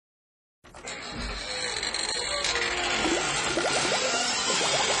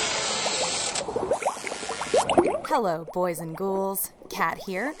Hello, boys and ghouls. Kat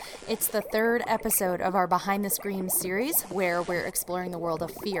here. It's the third episode of our Behind the Scream series where we're exploring the world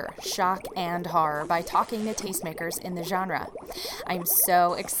of fear, shock, and horror by talking to tastemakers in the genre. I'm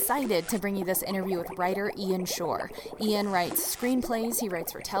so excited to bring you this interview with writer Ian Shorr. Ian writes screenplays, he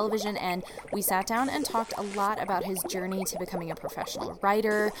writes for television, and we sat down and talked a lot about his journey to becoming a professional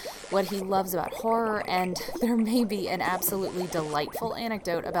writer, what he loves about horror, and there may be an absolutely delightful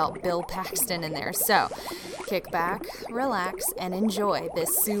anecdote about Bill Paxton in there. So, kick back, relax, and enjoy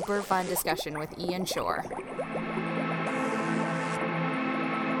this super fun discussion with Ian Shorr.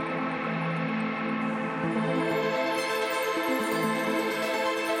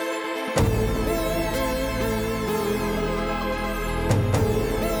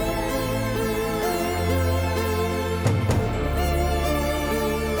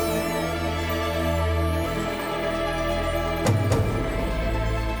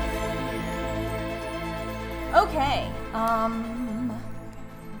 Okay,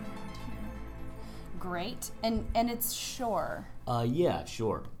 great. And it's Shorr. Yeah,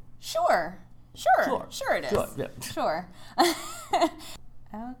 sure. Sure it is. Sure, yeah. Sure.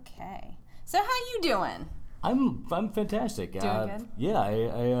 Okay. So how you doing? I'm fantastic. Doing good? Yeah,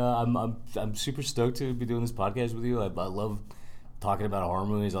 I'm super stoked to be doing this podcast with you. I love talking about horror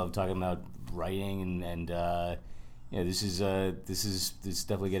movies. I love talking about writing and yeah, this is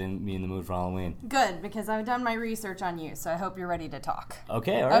definitely getting me in the mood for Halloween. Good, because I've done my research on you, so I hope you're ready to talk.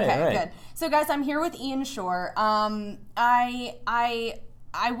 Okay, all right. Good. So, guys, I'm here with Ian Shorr.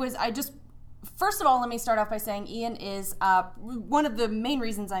 First of all, let me start off by saying Ian is one of the main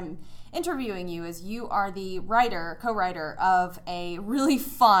reasons I'm interviewing you is you are the co-writer of a really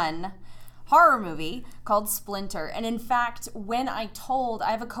fun horror movie called Splinter. And in fact, when I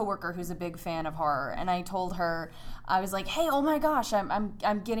have a coworker who's a big fan of horror, and I told her, I was like, hey, oh my gosh,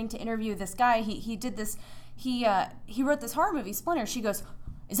 I'm getting to interview this guy. He did this, he wrote this horror movie, Splinter. She goes,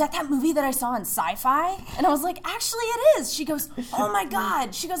 is that movie that I saw on Sci-Fi? And I was like, actually it is. She goes, oh my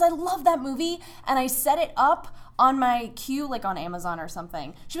God. She goes, I love that movie. And I set it up on my queue, like on Amazon or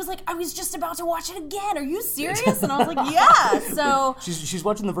something. She was like, I was just about to watch it again. Are you serious? And I was like, yeah. So she's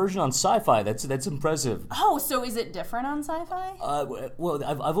watching the version on Sci-Fi. That's impressive. Oh, so is it different on Sci-Fi? Well,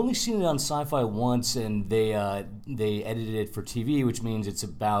 I've only seen it on Sci-Fi once, and they edited it for TV, which means it's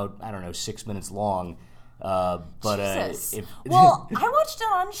about 6 minutes long. Jesus. Well, I watched it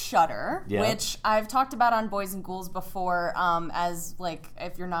on Shudder, yeah. Which I've talked about on Boys and Ghouls before. As like,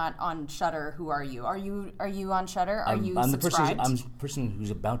 if you're not on Shudder, who are you? Are you on Shudder? Are you subscribed? I'm the person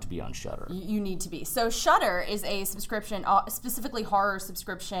who's about to be on Shudder. You need to be. So Shudder is a subscription, specifically horror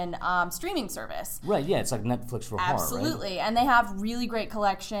subscription streaming service. Right. Yeah, it's like Netflix for horror. Absolutely, right? And they have really great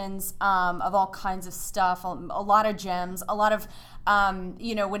collections of all kinds of stuff. A lot of gems. A lot of.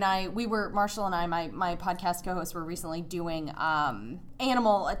 Marshall and I, my podcast co-hosts were recently doing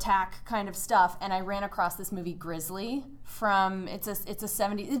animal attack kind of stuff, and I ran across this movie Grizzly from it came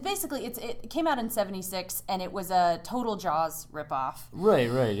out in 1976, and it was a total Jaws ripoff. Right,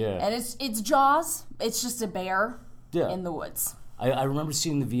 yeah. And it's Jaws. It's just a bear in the woods. I remember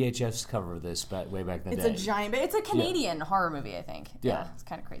seeing the VHS cover of this way back in the day. It's a giant, it's a Canadian horror movie, I think. Yeah. It's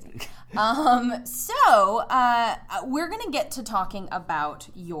kind of crazy. So we're going to get to talking about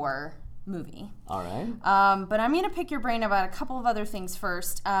your movie. All right. But I'm going to pick your brain about a couple of other things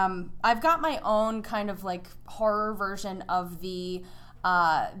first. I've got my own kind of like horror version of the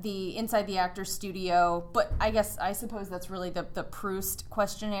Inside the Actors Studio, but I suppose that's really the Proust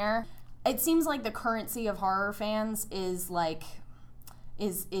questionnaire. It seems like the currency of horror fans is like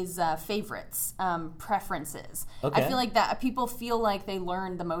favorites, preferences. Okay. I feel like that people feel like they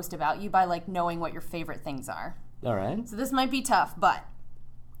learn the most about you by like knowing what your favorite things are. All right. So this might be tough, but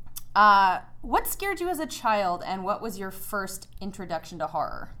what scared you as a child, and what was your first introduction to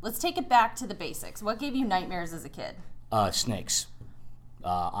horror? Let's take it back to the basics. What gave you nightmares as a kid? Snakes.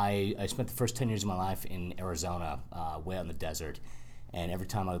 I spent the first 10 years of my life in Arizona, way out in the desert, and every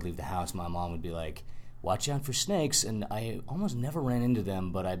time I would leave the house, my mom would be like, watch out for snakes, and I almost never ran into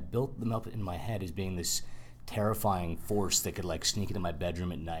them, but I built them up in my head as being this terrifying force that could like sneak into my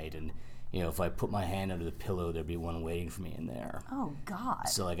bedroom at night, and if I put my hand under the pillow, there'd be one waiting for me in there. Oh God!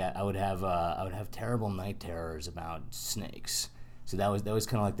 So like I would have terrible night terrors about snakes. So that was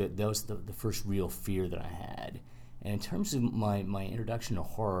kind of like the first real fear that I had. And in terms of my introduction to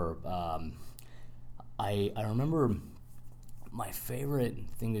horror, I remember. My favorite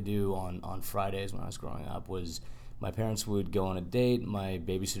thing to do on Fridays when I was growing up was my parents would go on a date, my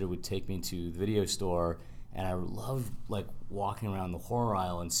babysitter would take me to the video store, and I love like walking around the horror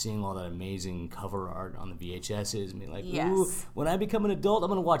aisle and seeing all that amazing cover art on the VHSs and being like, Yes. ooh, when I become an adult, I'm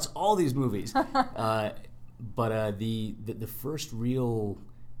going to watch all these movies. But the first real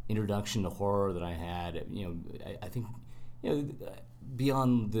introduction to horror that I had, I think,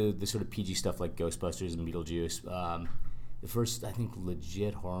 beyond the sort of PG stuff like Ghostbusters and Beetlejuice, the first, I think,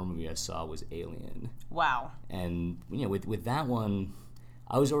 legit horror movie I saw was Alien. Wow. And, with that one,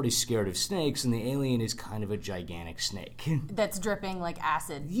 I was already scared of snakes, and the alien is kind of a gigantic snake. That's dripping like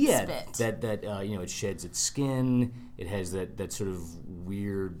acid spit. That it sheds its skin. It has that sort of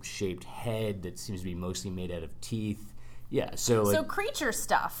weird shaped head that seems to be mostly made out of teeth. Yeah, so creature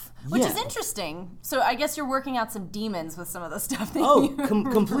stuff, which is interesting. So I guess you're working out some demons with some of the stuff that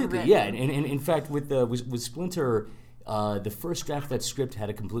completely. written. Yeah, and in fact, with Splinter, the first draft of that script had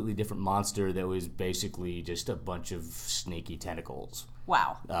a completely different monster that was basically just a bunch of snaky tentacles.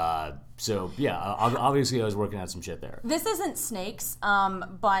 Wow. Obviously I was working out some shit there. This isn't snakes,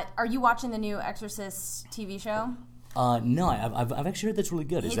 but are you watching the new Exorcist TV show? No, I've actually heard that's really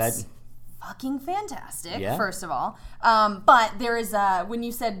good. Is that fucking fantastic? Yeah? First of all, but there is when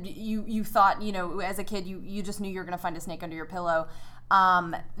you said you thought as a kid you just knew you were going to find a snake under your pillow.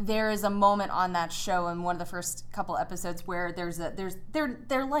 There is a moment on that show in one of the first couple episodes where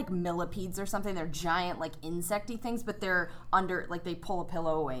they're like millipedes or something. They're giant like insecty things, but they're under, like, they pull a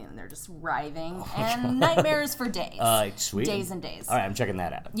pillow away and they're just writhing and nightmares for days. Sweet. Days and days. All right, I'm checking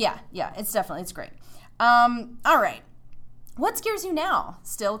that out. Yeah, it's great. All right. What scares you now?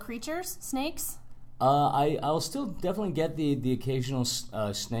 Still creatures? Snakes? I'll still definitely get the occasional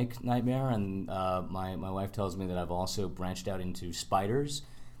snake nightmare, and my wife tells me that I've also branched out into spiders.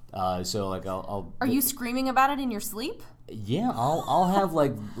 So like I'll. Are you screaming about it in your sleep? Yeah, I'll have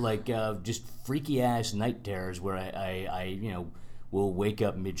like just freaky ass night terrors where I will wake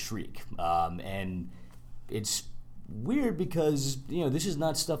up mid shriek, and it's weird because this is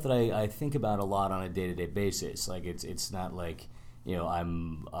not stuff that I think about a lot on a day-to-day basis. Like it's not like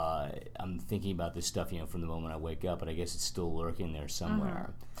I'm thinking about this stuff from the moment I wake up, but I guess it's still lurking there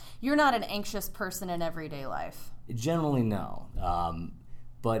somewhere. Mm-hmm. You're not an anxious person in everyday life. Generally, no.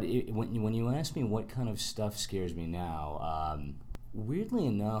 But when you ask me what kind of stuff scares me now, weirdly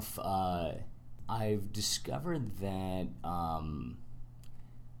enough, I've discovered that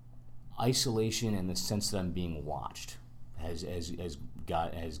isolation and the sense that I'm being watched has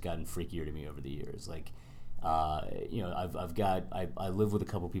gotten freakier to me over the years. Like, I live with a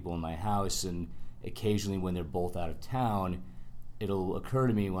couple people in my house, and occasionally when they're both out of town, it'll occur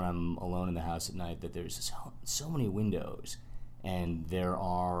to me when I'm alone in the house at night that there's so many windows, and there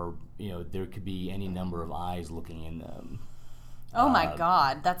could be any number of eyes looking in them. Oh my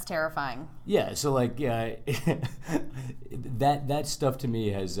God, that's terrifying. Yeah, so that stuff to me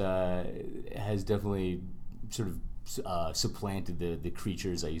has definitely sort of supplanted the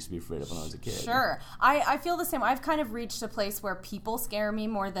creatures I used to be afraid of when I was a kid. Sure. I feel the same. I've kind of reached a place where people scare me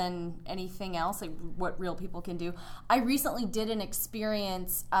more than anything else, like what real people can do. I recently did an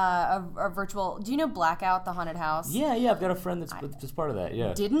experience, a virtual... Do you know Blackout, the haunted house? Yeah, I've got a friend that's part of that,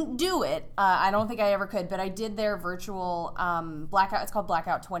 yeah. Didn't do it. I don't think I ever could, but I did their virtual Blackout. It's called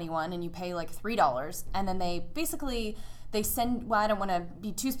Blackout 21, and you pay like $3, and then they basically... They send, well, I don't want to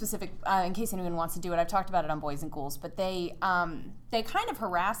be too specific in case anyone wants to do it. I've talked about it on Boys and Ghouls, but they kind of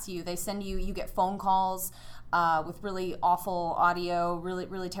harass you. They send you get phone calls with really awful audio, really,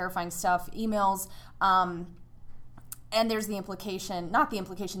 really terrifying stuff, emails, and there's the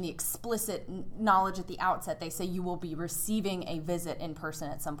explicit knowledge at the outset. They say you will be receiving a visit in person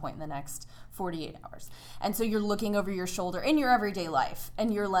at some point in the next 48 hours. And so you're looking over your shoulder in your everyday life,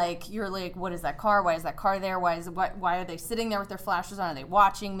 and you're like, what is that car? Why is that car there? Why are they sitting there with their flashes on? Are they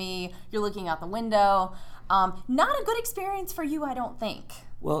watching me? You're looking out the window. Not a good experience for you, I don't think.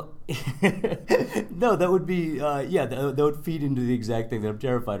 Well, no, that would be, that would feed into the exact thing that I'm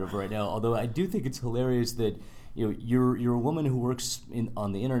terrified of right now. Although I do think it's hilarious that you're a woman who works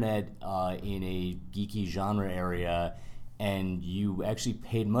on the internet in a geeky genre area, and you actually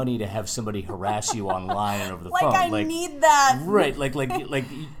paid money to have somebody harass you online and over the phone. I need that. Right, like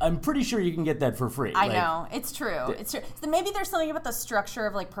I'm pretty sure you can get that for free. I know, it's true. It's true. So maybe there's something about the structure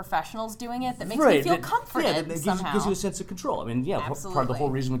of professionals doing it that makes me feel comforted. Yeah, that gives you a sense of control. I mean, Absolutely. Part of the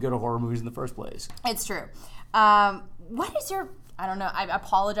whole reason we go to horror movies in the first place. It's true. What is your... I don't know. I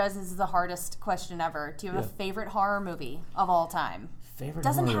apologize. This is the hardest question ever. Do you have a favorite horror movie of all time? Favorite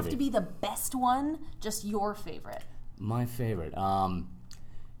Doesn't horror have movie. to be the best one. Just your favorite. My favorite. I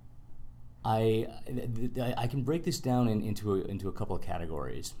can break this down into a couple of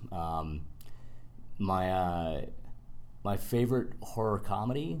categories. My favorite horror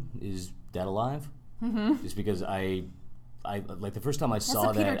comedy is Dead Alive. just because I like the first time I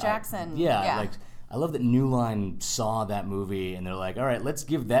saw the Peter that. Jackson. Like I love that New Line saw that movie and they're like, all right, let's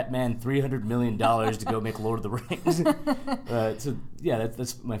give that man $300 million to go make Lord of the Rings. So yeah,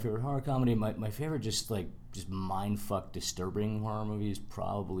 that's my favorite horror comedy. My favorite just mindfuck disturbing horror movie is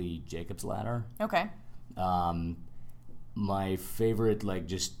probably Jacob's Ladder. Okay. My favorite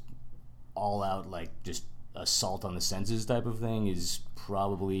just all out just assault on the senses type of thing is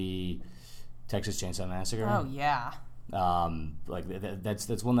probably Texas Chainsaw Massacre. Oh yeah.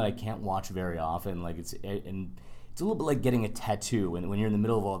 That's one that I can't watch very often. It's a little bit like getting a tattoo. When you're in the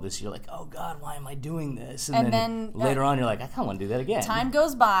middle of all this, you're like, oh God, why am I doing this? And then later on, you're like, I kind of want to do that again. Time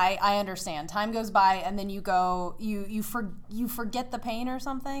goes by. I understand. Time goes by, and then you forget the pain or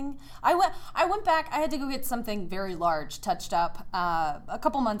something. I went back. I had to go get something very large touched up a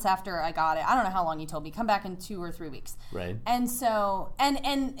couple months after I got it. I don't know how long you told me. Come back in 2 or 3 weeks. Right. And so and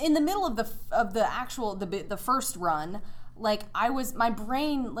in the middle of the first run. My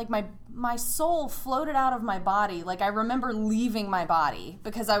brain, my soul floated out of my body. I remember leaving my body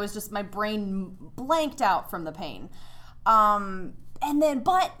because I was my brain blanked out from the pain. I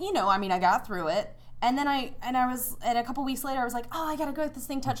got through it. And then I was, and a couple weeks later, I was like, oh, I gotta go get this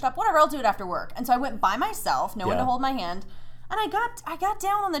thing touched up. Whatever, I'll do it after work. And so I went by myself, no one to hold my hand. And I got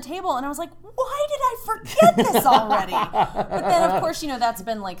down on the table and I was like, why did I forget this already? But then, of course, that's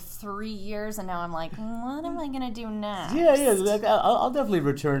been 3 years and now I'm like, what am I going to do next? Yeah. I'll definitely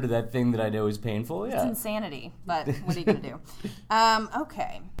return to that thing that I know is painful. Yeah. It's insanity, but what are you going to do?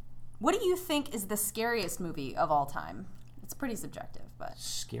 Okay. What do you think is the scariest movie of all time? It's pretty subjective, but.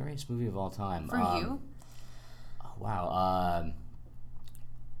 Scariest movie of all time? For you? Oh, wow.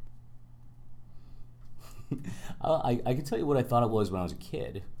 I can tell you what I thought it was when I was a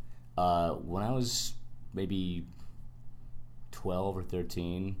kid. When I was maybe 12 or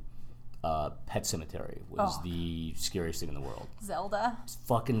 13, Pet Sematary was the scariest thing in the world. Zelda? It's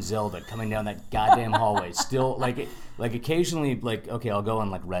fucking Zelda coming down that goddamn hallway. Still, occasionally, okay, I'll go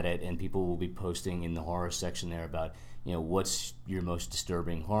on Reddit and people will be posting in the horror section there about, what's your most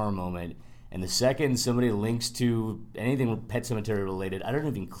disturbing horror moment. And the second somebody links to anything Pet Sematary related, I don't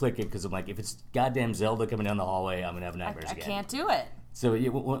even click it because I'm like, if it's goddamn Zelda coming down the hallway, I'm gonna have nightmares again. I can't do it. So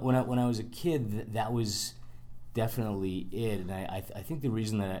when I was a kid, that was definitely it, and I think the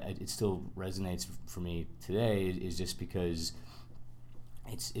reason that it still resonates for me today is just because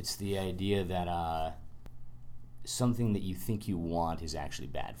it's the idea that something that you think you want is actually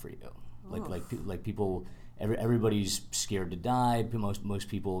bad for you. Like people. Everybody's scared to die. Most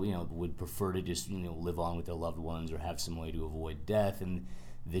people, would prefer to just, live on with their loved ones or have some way to avoid death. And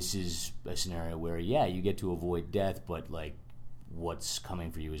this is a scenario where, you get to avoid death, but what's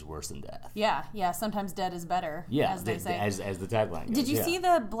coming for you is worse than death. Yeah. Sometimes dead is better. Yeah, as they say. As the tagline goes. Did you see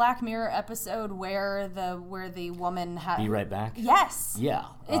the Black Mirror episode where the woman had Be Right Back? Yes. Yeah.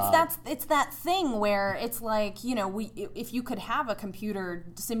 It's that thing where it's if you could have a computer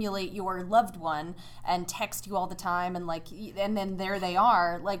simulate your loved one and text you all the time and then there they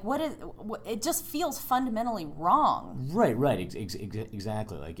are, it just feels fundamentally wrong. Right.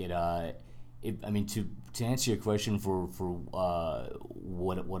 Exactly. To answer your question for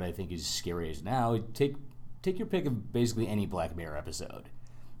what I think is scariest now, take your pick of basically any Black Mirror episode.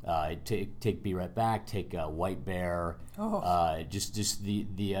 Take Be Right Back. Take White Bear. Just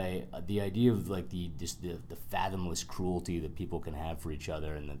the idea of the fathomless cruelty that people can have for each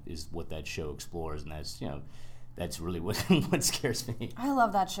other, and that is what that show explores, and that's really what scares me. I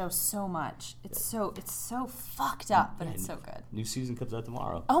love that show so much. It's so fucked up, but it's so good. New season comes out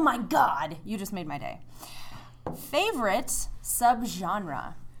tomorrow. Oh my God! You just made my day. Favorite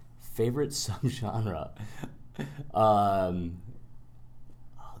subgenre?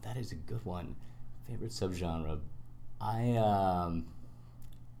 That is a good one. Favorite subgenre.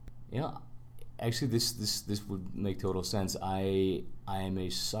 Actually, this would make total sense. I am a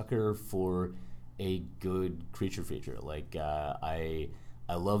sucker for a good creature feature. I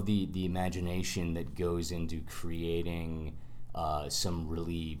love the imagination that goes into creating some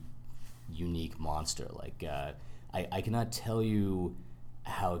really unique monster. I cannot tell you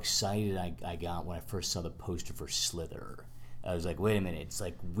how excited I got when I first saw the poster for Slither. I was like, wait a minute, it's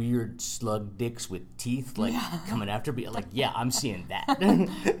weird slug dicks with teeth coming after me. I'm seeing that.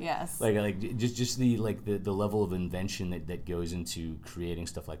 Yes. Just the level of invention that goes into creating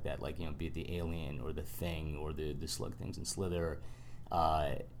stuff like that. Be it the Alien or the Thing or the slug things in Slither.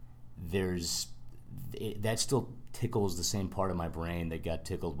 That still tickles the same part of my brain that got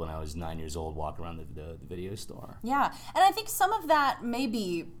tickled when I was 9 years old walking around the video store. Yeah, and I think some of that may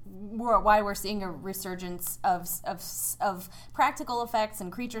be why we're seeing a resurgence of practical effects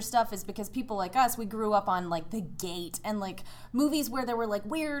and creature stuff is because people like us, we grew up on like The Gate and like movies where there were like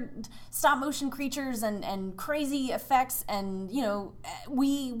weird stop motion creatures and crazy effects, and you know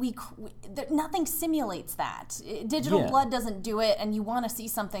nothing simulates that. Digital blood doesn't do it, and you want to see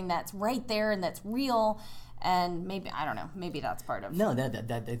something that's right there and that's real. And maybe, I don't know, maybe that's part of... No,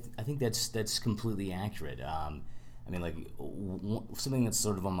 that I think that's completely accurate. I mean, like, something that's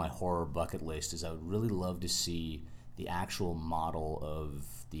sort of on my horror bucket list is I would really love to see the actual model of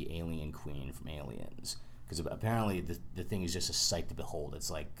the alien queen from Aliens. Because apparently the thing is just a sight to behold.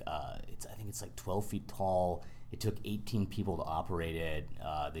 It's like, I think it's like 12 feet tall. It took 18 people to operate it.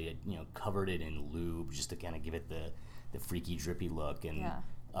 They covered it in lube just to kind of give it the freaky, drippy look. And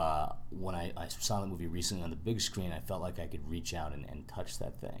when I saw the movie recently on the big screen, I felt like I could reach out and touch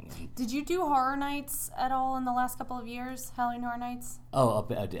that thing. And did you do Horror Nights at all in the last couple of years? Halloween Horror Nights? Oh, up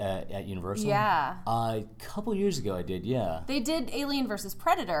at Universal? Yeah. A couple years ago I did, yeah. They did Alien versus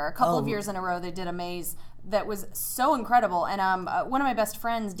Predator a couple of years in a row. They did a maze that was so incredible. And one of my best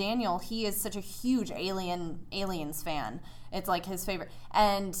friends, Daniel, he is such a huge Aliens fan. It's like his favorite.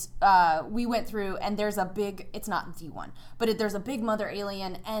 And we went through, and there's a big, it's not the one, but there's a big mother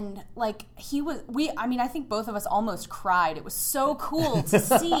alien, and like I think both of us almost cried. It was so cool to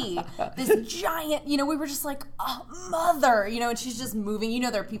see this giant, we were just like, oh, mother, and she's just moving.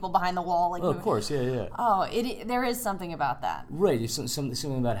 There are people behind the wall. Like, of course, yeah. Oh, there is something about that. Right,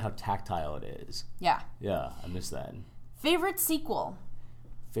 something about how tactile it is. Yeah. Yeah, I miss that. Favorite sequel?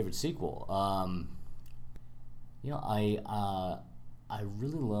 I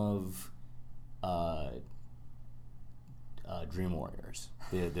really love Dream Warriors,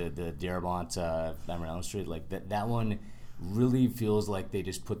 the Darabont Nightmare on Elm Street. Like that one really feels like they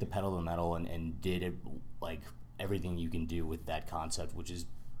just put the pedal to the metal and did it like everything you can do with that concept, which is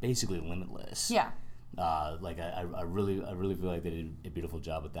basically limitless. Yeah. I really feel like they did a beautiful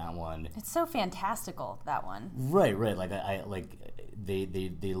job with that one. It's so fantastical, that one. Right. Like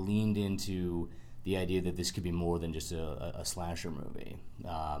they leaned into the idea that this could be more than just a slasher movie.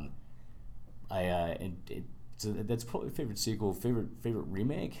 So that's probably favorite sequel. Favorite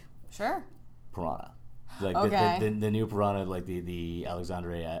remake? Sure. Piranha. Like okay. the new Piranha, like the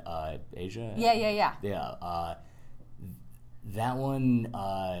Alexandre Aja. Yeah. Yeah. That one.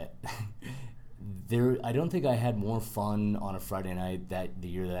 I don't think I had more fun on a Friday night the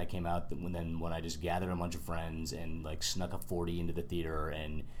year that came out than when I just gathered a bunch of friends and like snuck a 40 into the theater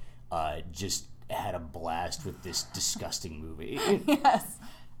and just had a blast with this disgusting movie. Yes,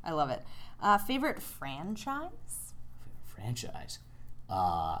 I love it. Favorite franchise? Actually,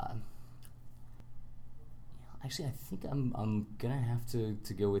 I think I'm gonna have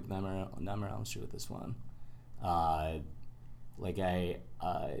to go with Nightmare on Elm Street with this one.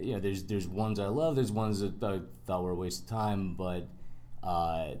 There's ones I love, there's ones that I thought were a waste of time, but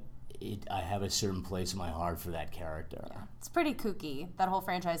I have a certain place in my heart for that character. Yeah. It's pretty kooky, that whole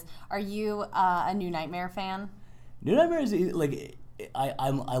franchise. Are you a New Nightmare fan? New Nightmare is like I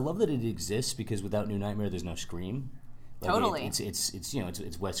love that it exists because without New Nightmare, there's no Scream. Like totally.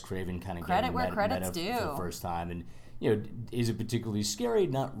 It's Wes Craven kind of credit getting where credit's due for the first time, and is it particularly scary?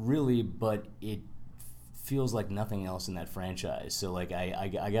 Not really, but it feels like nothing else in that franchise. So like I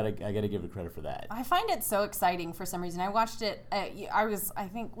gotta give it credit for that. I find it so exciting for some reason. I watched it. I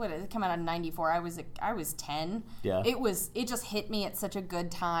think it came out in '94. I was 10. Yeah. It just hit me at such a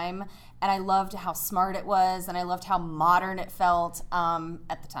good time, and I loved how smart it was, and I loved how modern it felt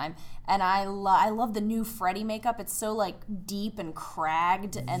at the time. And I love the new Freddy makeup. It's so like deep and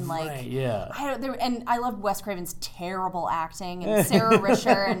cragged and like right, yeah. I loved Wes Craven's terrible acting and Sarah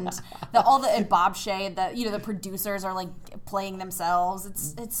Risher and Bob Shea. The producers are like playing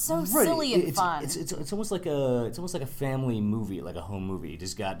themselves. It's so right. silly and fun. It's almost like a family movie, like a home movie.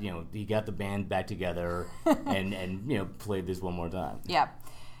 Just got he got the band back together and played this one more time. Yeah.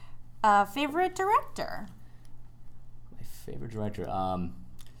 Favorite director? My favorite director.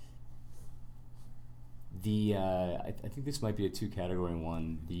 I think this might be a 2-category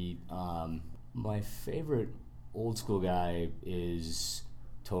one. My favorite old school guy is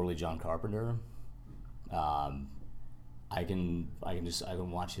totally John Carpenter. I can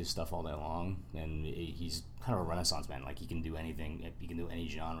watch his stuff all day long, and he's kind of a Renaissance man. Like he can do anything, he can do any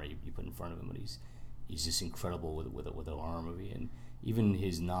genre you put in front of him. But he's just incredible with a horror movie, and even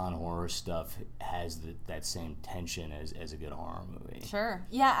his non-horror stuff has that same tension as a good horror movie. Sure.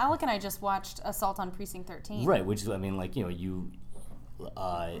 Yeah, Alec and I just watched Assault on Precinct 13. Right, which I mean,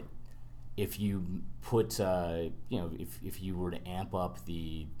 if you put, if you were to amp up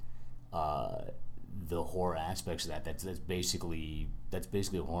the horror aspects of that's basically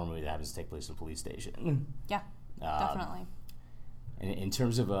a horror movie that happens to take place in a police station. Yeah, definitely. And in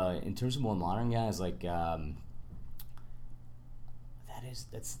terms of more modern guys, like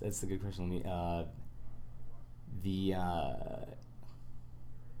that's the good question.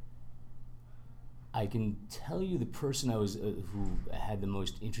 I can tell you the person who had the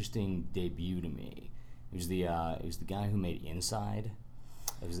most interesting debut to me. It was the guy who made Inside.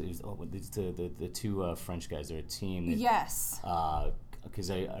 It's the two French guys. They're a team. Yes.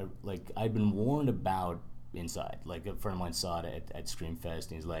 Because I'd been warned about Inside. Like a friend of mine saw it at Screamfest,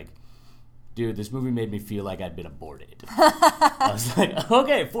 and he's like, "Dude, this movie made me feel like I'd been aborted." I was like,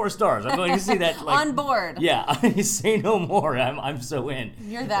 "Okay, 4 stars. I'm going to see that." Like, on board. Yeah, say no more. I'm so in.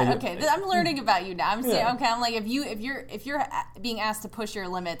 You're that okay. I'm learning about you now. I'm saying okay. I'm like if you're being asked to push your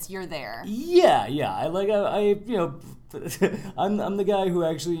limits, you're there. Yeah. I'm the guy who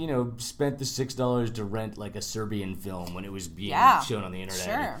actually spent the $6 to rent like a Serbian film when it was being shown on the internet.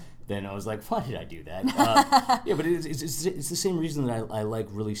 Sure. Then I was like, why did I do that? Yeah, but it's the same reason that I like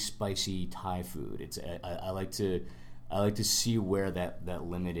really spicy Thai food. I like to see where that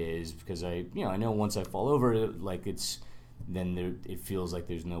limit is, because I know once I fall over it, like it feels like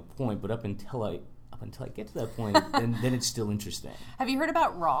there's no point. But up until I get to that point, then it's still interesting. Have you heard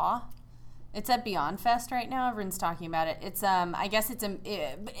about Raw? It's at Beyond Fest right now. Everyone's talking about it. It's I guess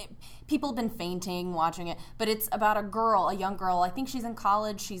people have been fainting watching it, but it's about a young girl. I think she's in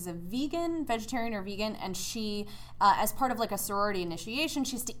college. She's a vegetarian or vegan, and she, as part of like a sorority initiation,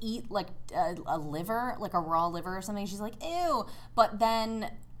 she has to eat like a liver, like a raw liver or something. She's like, ew, but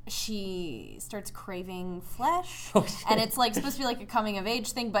then she starts craving flesh, and it's like supposed to be like a coming of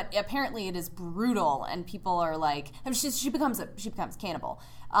age thing, but apparently it is brutal, and people are like, she becomes cannibal,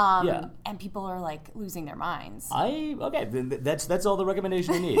 and people are like losing their minds. That's all the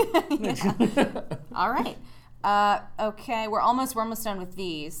recommendation I need. All right, okay, we're almost done with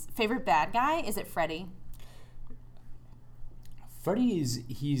these. Favorite bad guy? Is it Freddy? Freddy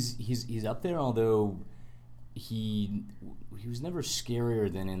he's up there, although he was never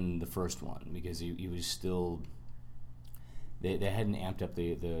scarier than in the first one, because he was still, they hadn't amped up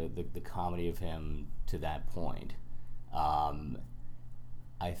the comedy of him to that point.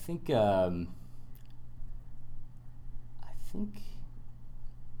 I think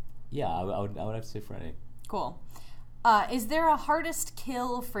yeah, I would have to say Freddy. Cool. Is there a hardest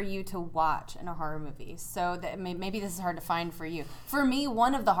kill for you to watch in a horror movie? So that maybe this is hard to find for you. For me,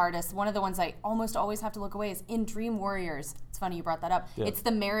 one of the ones I almost always have to look away is in Dream Warriors. It's funny you brought that up. Yeah. It's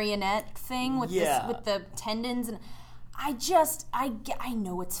the marionette thing with with the tendons, and I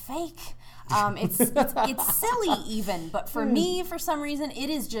know it's fake. It's silly even, but for me, for some reason, it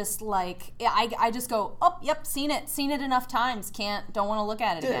is just like I just go, oh, yep, seen it enough times. Don't want to look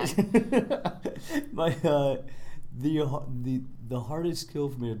at it again. The hardest kill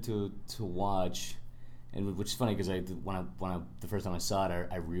for me to watch, and which is funny because the first time I saw it,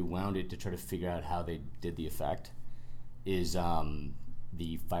 I rewound it to try to figure out how they did the effect, is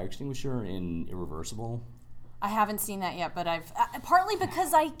the fire extinguisher in Irreversible. I haven't seen that yet, but I've partly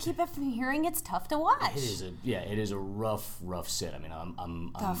because I keep hearing it's tough to watch. It is a rough sit. I mean,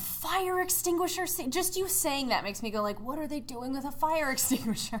 I'm the fire extinguisher scene. Just you saying that makes me go like, what are they doing with a fire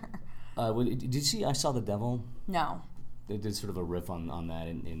extinguisher? Did you see I Saw the Devil? No. They did sort of a riff on that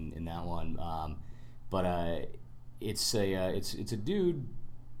in that one, but it's a dude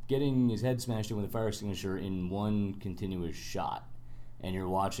getting his head smashed in with a fire extinguisher in one continuous shot, and you're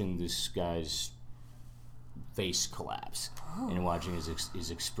watching this guy's face collapse, and you're watching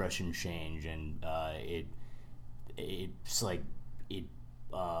his expression change, and it's like it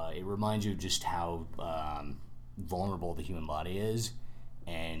reminds you of just how vulnerable the human body is,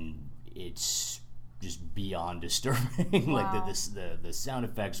 and it's just beyond disturbing. Wow. Like the sound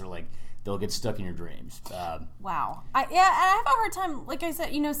effects are like they'll get stuck in your dreams. Wow. I have a hard time. Like I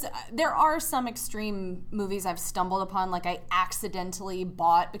said, there are some extreme movies I've stumbled upon. Like I accidentally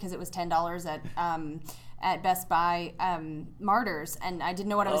bought because it was $10 at Best Buy, Martyrs, and I didn't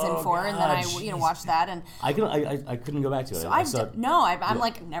know what I was in for, and then I watched that, and I couldn't go back to it. So I'm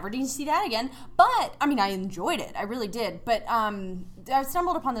like, never need to see that again. But I mean, I enjoyed it, I really did. But I've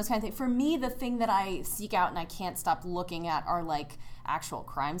stumbled upon those kind of things. For me, the thing that I seek out and I can't stop looking at are like actual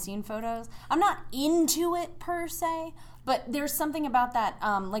crime scene photos. I'm not into it per se, but there's something about that.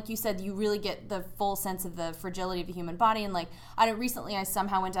 Like you said, you really get the full sense of the fragility of the human body. And like recently, I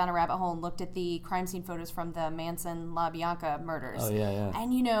somehow went down a rabbit hole and looked at the crime scene photos from the Manson LaBianca murders. Oh yeah.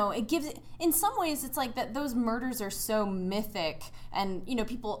 And it gives, in some ways, it's like that those murders are so mythic, and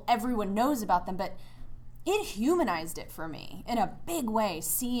everyone knows about them, but it humanized it for me in a big way,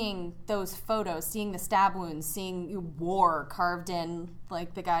 seeing those photos, seeing the stab wounds, seeing war carved in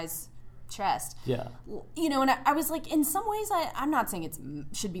like the guy's chest. Yeah. And I was like, in some ways, I'm not saying it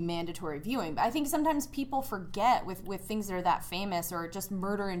should be mandatory viewing, but I think sometimes people forget with things that are that famous, or just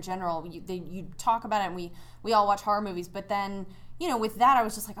murder in general. You talk about it, and we all watch horror movies, but then with that, I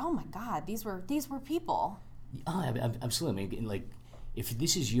was just like, oh my God, these were people. Oh, absolutely. I mean, like, if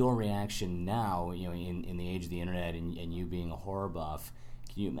this is your reaction now, in the age of the internet, and you being a horror buff,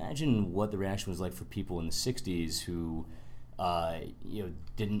 can you imagine what the reaction was like for people in the '60s who,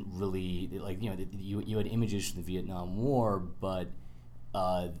 didn't really like, you had images from the Vietnam War, but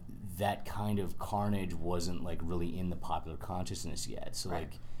that kind of carnage wasn't like really in the popular consciousness yet. So right.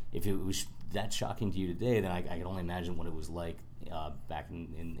 Like, if it was that shocking to you today, then I can only imagine what it was like back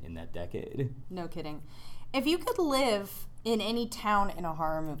in that decade. No kidding. If you could live in any town in a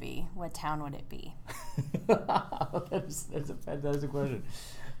horror movie, what town would it be? That's a fantastic question.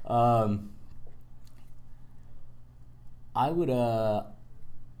 I would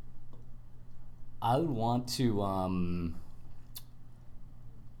want to.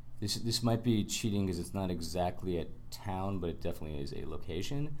 This might be cheating because it's not exactly a town, but it definitely is a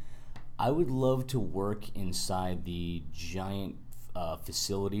location. I would love to work inside the giant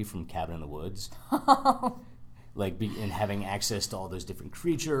facility from Cabin in the Woods. And having access to all those different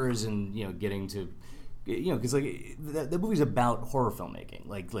creatures, and getting to, because like the movie's about horror filmmaking.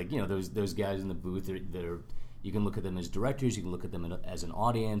 Like those guys in the booth, they're you can look at them as directors, you can look at them as an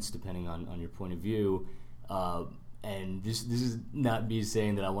audience, depending on your point of view. And this is not me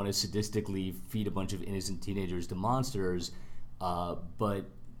saying that I want to sadistically feed a bunch of innocent teenagers to monsters, but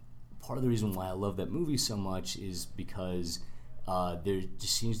part of the reason why I love that movie so much is because there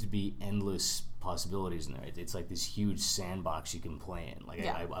just seems to be endless possibilities in there. It's like this huge sandbox you can play in. Like,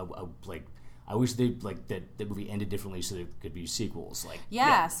 yeah. I wish they that movie ended differently so there could be sequels. Like,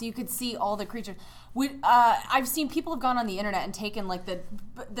 yeah, so you could see all the creatures. I've seen people have gone on the internet and taken like the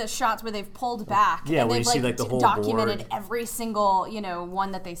shots where they've pulled back. Yeah, and where they've you see like the whole documented board. every single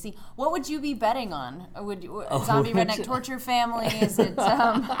one that they see. What would you be betting on? Zombie redneck torture family? Is it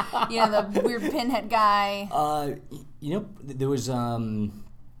the weird pinhead guy? There was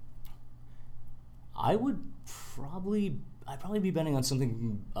I'd probably be betting on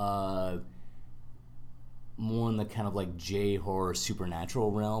something more in the kind of like J-horror supernatural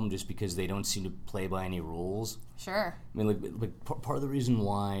realm, just because they don't seem to play by any rules. Sure. I mean, like part of the reason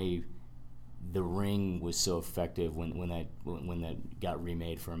why The Ring was so effective when that got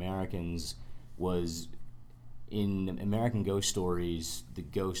remade for Americans was, in American ghost stories, the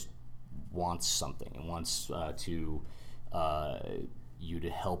ghost wants something and wants you to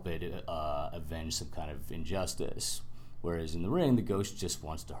help it avenge some kind of injustice. Whereas in The Ring, the ghost just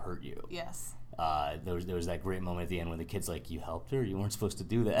wants to hurt you. Yes. There was that great moment at the end when the kid's like, "You helped her? You weren't supposed to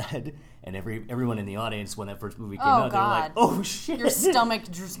do that." And everyone in the audience, when that first movie came out, they were like, "Oh shit!" Your stomach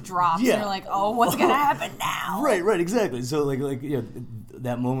just drops. Yeah. And you're like, "Oh, what's gonna happen now?" Right, exactly. So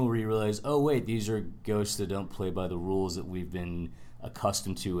that moment where you realize, oh wait, these are ghosts that don't play by the rules that we've been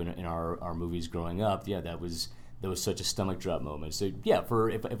accustomed to in our movies growing up. Yeah, that was such a stomach drop moment. So yeah,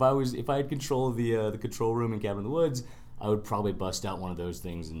 if I had control of the control room in Cabin in the Woods, I would probably bust out one of those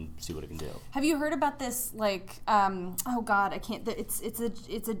things and see what it can do. Have you heard about this? Like, oh God, I can't.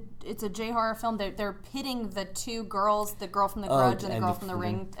 It's a J horror film. They're pitting the two girls, the girl from The Grudge and the girl from The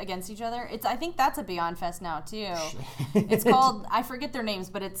Ring, against each other. I think that's a Beyond Fest now too. It's called, I forget their names,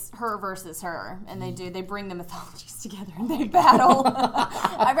 but it's Her versus Her, and they bring the mythologies together and they battle.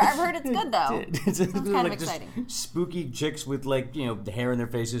 I've heard it's good though. It's kind of exciting. Spooky chicks with the hair in their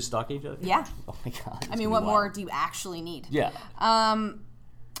faces stalking each other. Yeah. Oh my God. I mean, what more do you actually need? Yeah.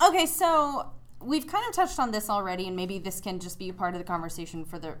 Okay, so we've kind of touched on this already, and maybe this can just be a part of the conversation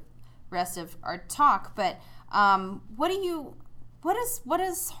for the rest of our talk. But what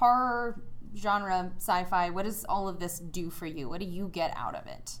does horror genre, sci-fi? What does all of this do for you? What do you get out of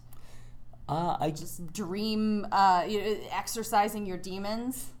it? I just dream, exercising your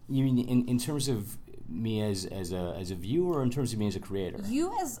demons. You mean in terms of me as a viewer, or in terms of me as a creator?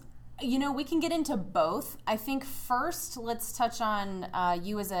 You We can get into both. I think first, let's touch on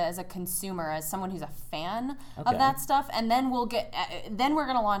you as a consumer, as someone who's a fan of that stuff, and then we're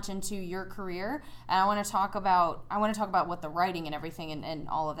going to launch into your career, and I want to talk about what the writing and everything and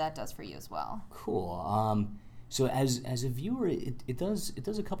all of that does for you as well. Cool. So as a viewer, it does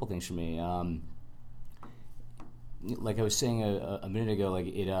a couple things for me. Like I was saying a minute ago, like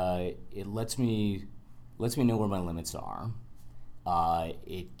it lets me know where my limits are.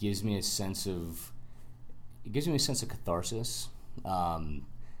 It gives me a sense of catharsis.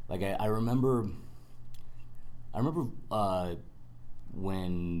 Like I remember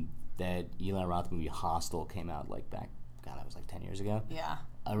when that Eli Roth movie Hostel came out, like back, God, that was like 10 years ago. Yeah,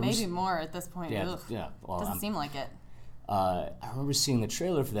 maybe more at this point. Yeah. Well, doesn't seem like it. I remember seeing the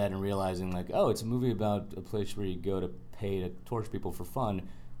trailer for that and realizing, like, oh, it's a movie about a place where you go to pay to torture people for fun.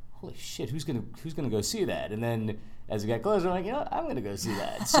 Holy shit, who's gonna go see that? And then as it got closer, I'm like, I'm gonna go see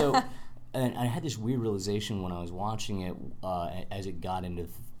that. So, and I had this weird realization when I was watching it, as it got into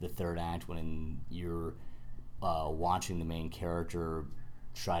the third act, when you're watching the main character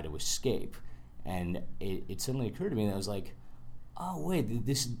try to escape, and it suddenly occurred to me that I was like, oh wait,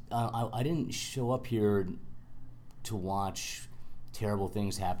 this I didn't show up here to watch terrible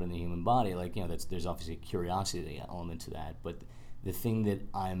things happen in the human body. Like, there's obviously a curiosity element to that, but the thing that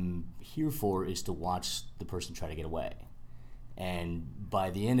I'm here for is to watch the person try to get away. And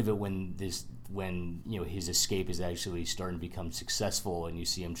by the end of it, when his escape is actually starting to become successful and you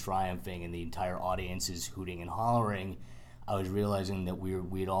see him triumphing and the entire audience is hooting and hollering, I was realizing that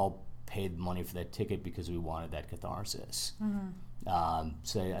we'd all paid money for that ticket because we wanted that catharsis. Mm-hmm.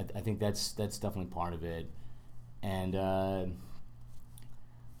 So I think that's definitely part of it. And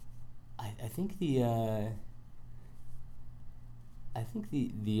I think the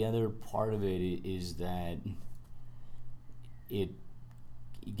other part of it is that it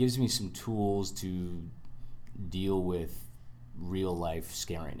gives me some tools to deal with real life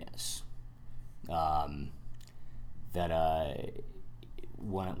scariness. That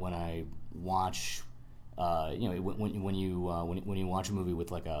when I watch, when you watch a movie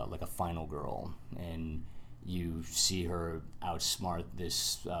with like a final girl and you see her outsmart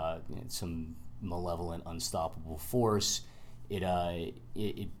this some malevolent, unstoppable force, it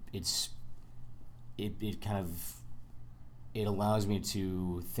allows me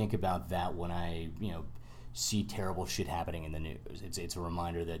to think about that when I see terrible shit happening in the news. It's a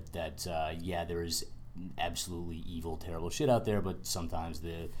reminder that there is absolutely evil, terrible shit out there, but sometimes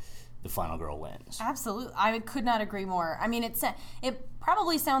the final girl wins. Absolutely. I could not agree more. I mean, it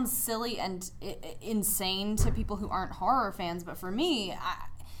probably sounds silly and insane to people who aren't horror fans, but for me,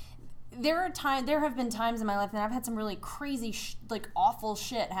 there have been times in my life that I've had some really crazy, awful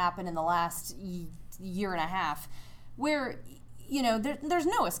shit happen in the last year and a half, where there's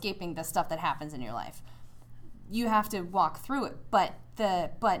no escaping the stuff that happens in your life. You have to walk through it, but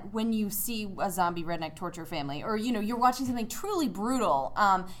when you see a zombie redneck torture family, or you're watching something truly brutal,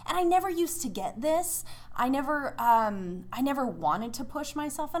 and I never used to get this. I never wanted to push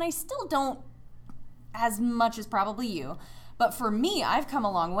myself, and I still don't as much as probably you. But for me, I've come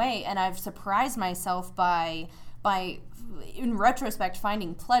a long way, and I've surprised myself by in retrospect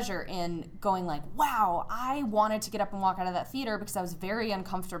finding pleasure in going like, wow, I wanted to get up and walk out of that theater because I was very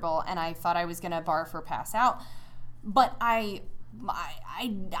uncomfortable and I thought I was going to barf or pass out. But I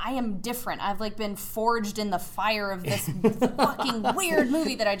am different. I've been forged in the fire of this fucking weird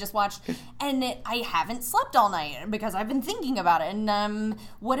movie that I just watched, and I haven't slept all night because I've been thinking about it. And and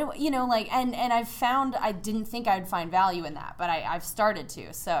I've found I didn't think I'd find value in that, but I've started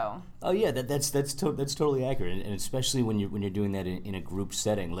to. So. Oh yeah, that's totally accurate, and especially when you're doing that in a group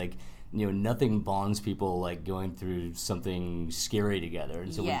setting, nothing bonds people like going through something scary together.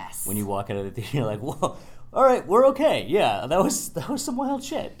 And so yes. when you walk out of the theater, you're like, whoa. All right, we're okay. Yeah, that was some wild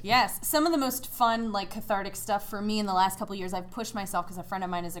shit. Yes, some of the most fun, cathartic stuff for me in the last couple of years. I've pushed myself because a friend of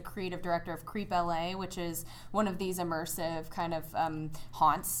mine is a creative director of Creep LA, which is one of these immersive kind of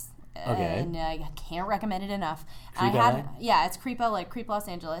haunts. Okay. And I can't recommend it enough. Creep LA? Yeah, it's Creep LA, Creep Los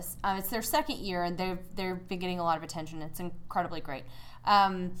Angeles. It's their second year, and they've been getting a lot of attention. It's incredibly great.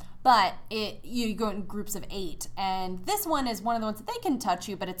 But you go in groups of 8, and this one is one of the ones that they can touch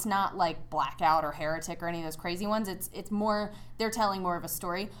you, but it's not like Blackout or Heretic or any of those crazy ones. It's more, they're telling more of a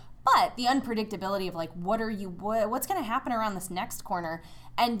story. But the unpredictability of what's going to happen around this next corner,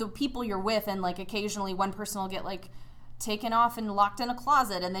 and the people you're with, and occasionally one person will get taken off and locked in a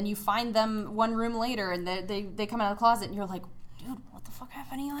closet, and then you find them one room later, and they come out of the closet, and you're like, dude, what the fuck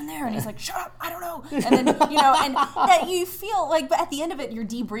happened to you in there? And he's like, shut up, I don't know. And then, and that you feel but at the end of it, you're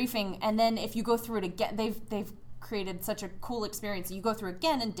debriefing, and then if you go through it again, they've created such a cool experience. You go through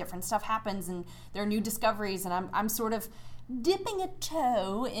again, and different stuff happens, and there are new discoveries, and I'm sort of dipping a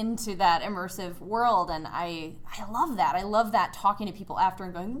toe into that immersive world, and I love that. I love that, talking to people after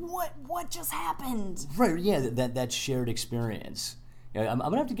and going, what just happened? Right, yeah, that shared experience. Yeah, I'm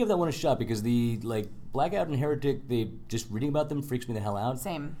gonna have to give that one a shot, because the Blackout and Heretic, just reading about them freaks me the hell out.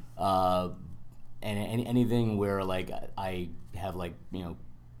 Same. And anything where I have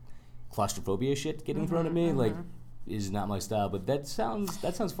claustrophobia shit getting thrown at me is not my style. But that sounds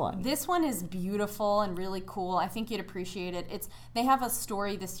fun. This one is beautiful and really cool. I think you'd appreciate it. They have a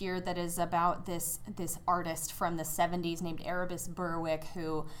story this year that is about this artist from the 70s named Erebus Berwick,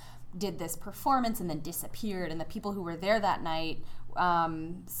 who did this performance and then disappeared. And the people who were there that night,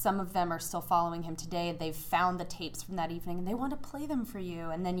 some of them are still following him today. They've found the tapes from that evening, and they want to play them for you.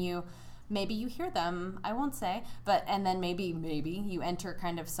 And then maybe you hear them, I won't say, and then maybe you enter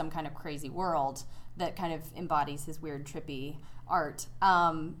some kind of crazy world that kind of embodies his weird, trippy art.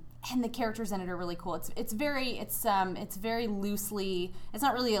 And the characters in it are really cool. It's very loosely. It's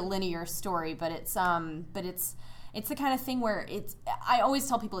not really a linear story, but it's the kind of thing where I always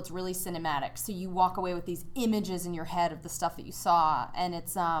tell people it's really cinematic. So you walk away with these images in your head of the stuff that you saw, and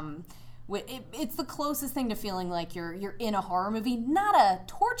it's the closest thing to feeling like you're in a horror movie, not a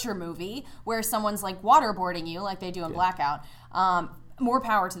torture movie where someone's waterboarding you like they do in Blackout. More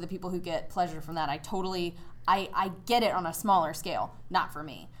power to the people who get pleasure from that. I get it on a smaller scale, not for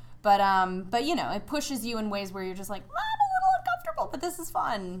me. But it pushes you in ways where you're just like, I'm a little uncomfortable, but this is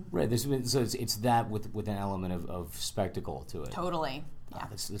fun. Right. So it's that with an element of spectacle to it. Totally. Yeah.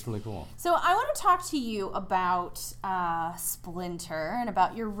 That's really cool. So I want to talk to you about Splinter and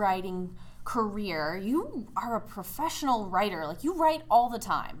about your writing career. You are a professional writer. You write all the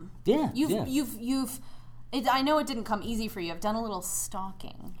time. Yeah. I know it didn't come easy for you. I've done a little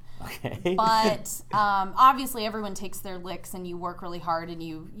stalking. Okay. But obviously everyone takes their licks, and you work really hard, and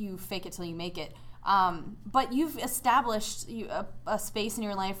you fake it till you make it. But you've established a space in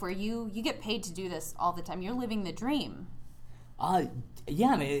your life where you get paid to do this all the time. You're living the dream. Yeah,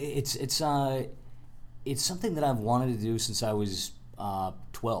 I mean, it's something that I've wanted to do since I was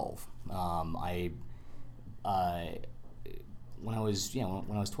 12. When I was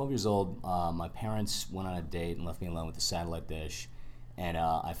 12 years old, my parents went on a date and left me alone with the satellite dish, and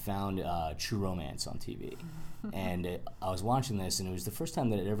I found True Romance on TV. And I was watching this, and it was the first time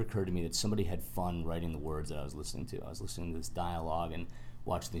that it ever occurred to me that somebody had fun writing the words that I was listening to. I was listening to this dialogue and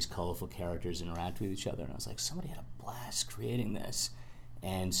watching these colorful characters interact with each other, and I was like, somebody had a blast creating this.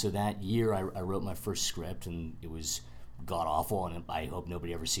 And so that year I wrote my first script, and it was god-awful, and I hope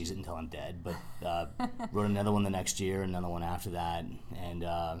nobody ever sees it until I'm dead, but wrote another one the next year, another one after that, and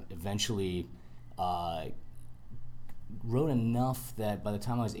eventually wrote enough that by the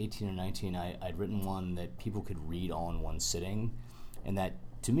time I was 18 or 19, I'd written one that people could read all in one sitting, and that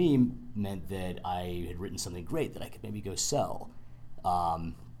to me meant that I had written something great that I could maybe go sell.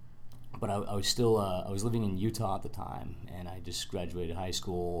 But I was still I was living in Utah at the time, and I just graduated high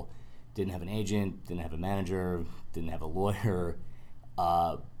school, didn't have an agent, didn't have a manager, didn't have a lawyer,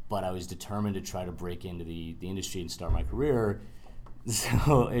 but I was determined to try to break into the industry and start my career.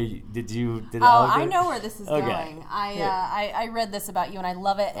 So I know where this is going. I read this about you, and I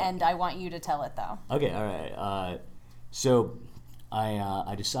love it, and I want you to tell it, though. Okay, all right. So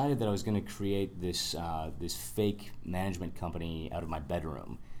I decided that I was going to create this fake management company out of my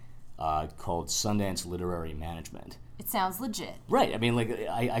bedroom called Sundance Literary Management. It sounds legit. Right. I mean,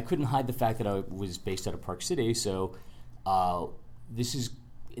 I couldn't hide the fact that I was based out of Park City, so this is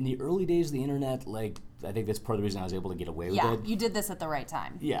in the early days of the internet. I think that's part of the reason I was able to get away with it. Yeah, you did this at the right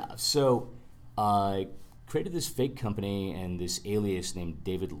time. Yeah. So I created this fake company and this alias named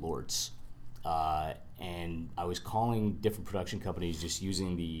David Lortz. And I was calling different production companies just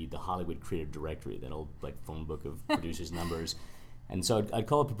using the Hollywood Creative Directory, that old phone book of producers' numbers. And so I'd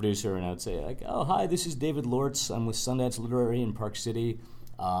call up a producer and I would say, oh, hi, this is David Lortz. I'm with Sundance Literary in Park City.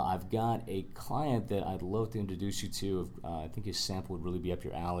 I've got a client that I'd love to introduce you to. I think his sample would really be up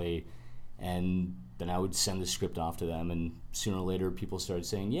your alley. And then I would send the script off to them, and sooner or later people started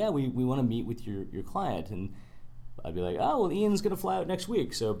saying, yeah, we want to meet with your client. And I'd be like, oh, well, Ian's going to fly out next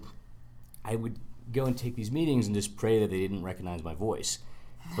week. So I would go and take these meetings and just pray that they didn't recognize my voice.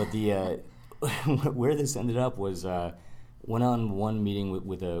 But the where this ended up was went on one meeting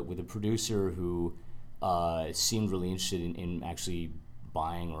with a producer who seemed really interested in actually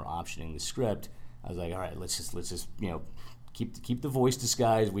buying or optioning the script. I was like, all right, let's just keep the voice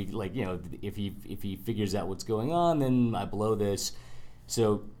disguised. We if he figures out what's going on, then I blow this.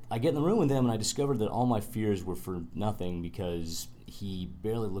 So I get in the room with him, and I discovered that all my fears were for nothing, because he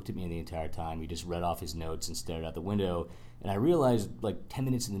barely looked at me the entire time. He just read off his notes and stared out the window. And I realized, like 10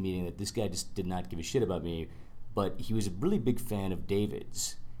 minutes in the meeting, that this guy just did not give a shit about me. But he was a really big fan of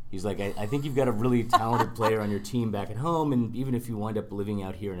David's. He's like, I think you've got a really talented player on your team back at home, and even if you wind up living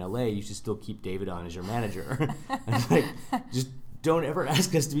out here in LA, you should still keep David on as your manager. I was like, just don't ever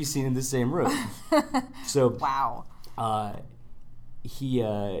ask us to be seen in the same room. So wow.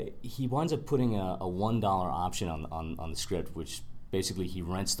 He winds up putting a $1 option on the script, which basically he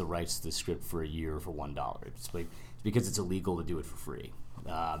rents the rights to the script for a year for $1. It's because it's illegal to do it for free.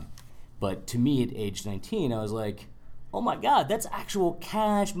 But to me, at age 19, I was like, oh my God, that's actual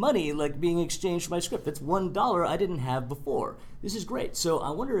cash money, like being exchanged for my script. That's $1 I didn't have before. This is great. So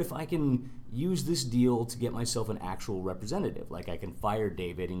I wonder if I can use this deal to get myself an actual representative. Like I can fire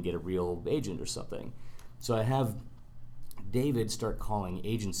David and get a real agent or something. So I have David start calling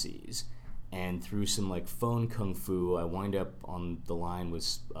agencies, and through some like phone kung fu, I wind up on the line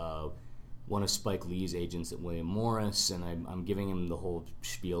with one of Spike Lee's agents at William Morris, and I'm giving him the whole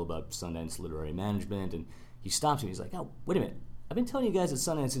spiel about Sundance Literary Management, and he stops me. He's like, oh, wait a minute. I've been telling you guys at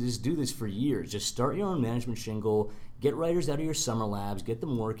Sundance to just do this for years. Just start your own management shingle, get writers out of your summer labs, get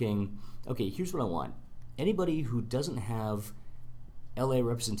them working. Okay, here's what I want. Anybody who doesn't have LA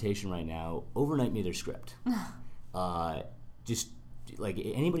representation right now, overnight me their script. Just, like,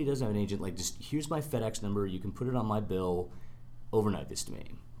 anybody who doesn't have an agent, like, just, here's my FedEx number. You can put it on my bill. Overnight this to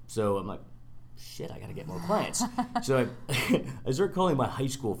me. So I'm like, shit, I gotta get more clients. So I start calling my high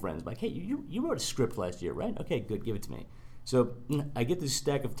school friends, like, hey, you wrote a script last year, right? Okay, good, give it to me. So I get this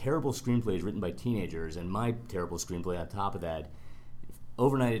stack of terrible screenplays written by teenagers, and my terrible screenplay on top of that,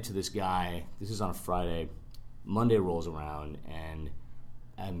 overnight it to this guy. This is on a Friday. Monday rolls around, and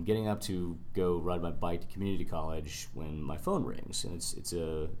I'm getting up to go ride my bike to community college when my phone rings, and it's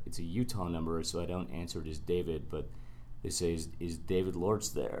a Utah number, so I don't answer it as David, but they say, is David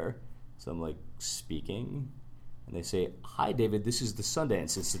Lortz there? So I'm like, speaking. And they say, hi, David, this is the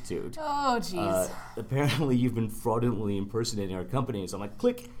Sundance Institute. Oh, jeez. Apparently you've been fraudulently impersonating our company. So I'm like,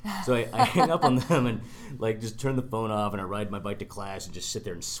 click. So I hang up on them and like just turn the phone off, and I ride my bike to class and just sit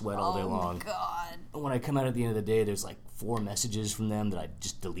there and sweat all day long. Oh, God. And when I come out at the end of the day, there's like 4 messages from them that I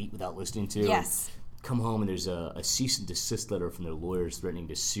just delete without listening to. Yes. Come home and there's a cease and desist letter from their lawyers threatening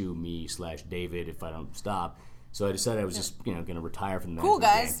to sue me/David if I don't stop. So I decided I was just, going to retire from the management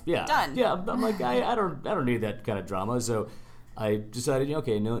guys. game. Yeah, done. Yeah, I'm like, I don't need that kind of drama. So I decided,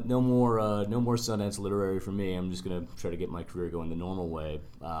 okay, no more Sundance Literary for me. I'm just going to try to get my career going the normal way.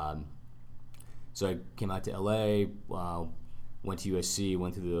 So I came out to LA, went to USC,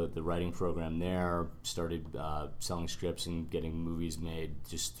 went through the writing program there, started selling scripts and getting movies made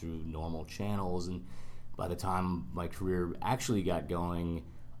just through normal channels. And by the time my career actually got going,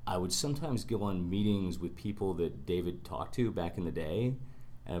 I would sometimes go on meetings with people that David talked to back in the day,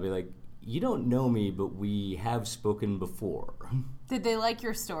 and I'd be like, you don't know me, but we have spoken before. Did they like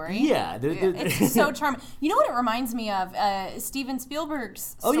your story? Yeah. It's so charming. You know what it reminds me of? Steven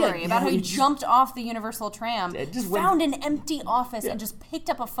Spielberg's story about how he jumped off the Universal tram, found an empty office, and just picked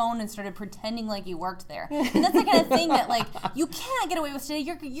up a phone and started pretending like he worked there. And that's the kind of thing that, like, you cannot get away with today.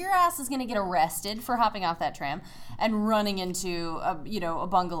 Your ass is going to get arrested for hopping off that tram and running into a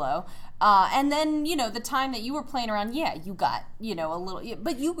bungalow. And then, the time that you were playing around, you got, a little,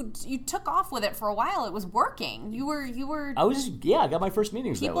 but you took off with it for a while. It was working. You were. I got my first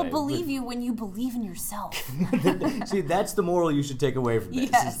meetings that way. People believe you when you believe in yourself. See, that's the moral you should take away from this.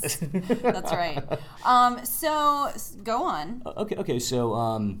 Yes, that's right. So go on. Okay.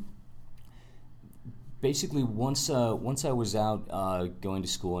 So basically, once I was out going to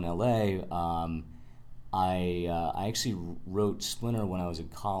school in LA, I actually wrote Splinter when I was in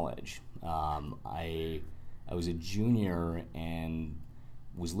college. I was a junior and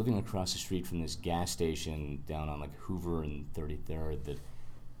was living across the street from this gas station down on like Hoover and 33rd that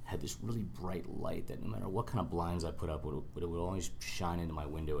had this really bright light that no matter what kind of blinds I put up, it would always shine into my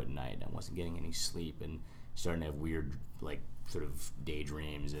window at night. I wasn't getting any sleep and starting to have weird, like, sort of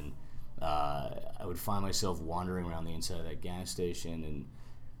daydreams. And I would find myself wandering around the inside of that gas station and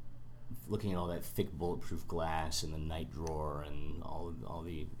looking at all that thick bulletproof glass and the night drawer and all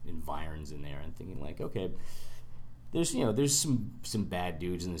the environs in there and thinking like, okay, there's some bad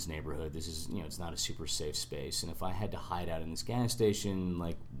dudes in this neighborhood. This is, it's not a super safe space. And if I had to hide out in this gas station,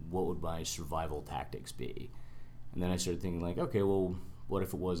 like, what would my survival tactics be? And then I started thinking like, okay, well, what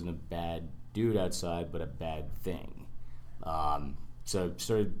if it wasn't a bad dude outside, but a bad thing? So I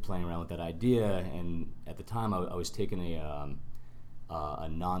started playing around with that idea. And at the time, I was taking a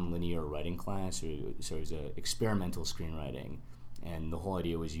non-linear writing class, so it was experimental screenwriting. And the whole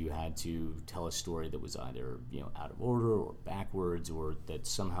idea was you had to tell a story that was either out of order or backwards, or that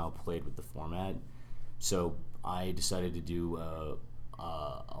somehow played with the format. So I decided to do a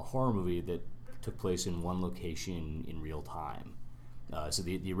horror movie that took place in one location in real time. So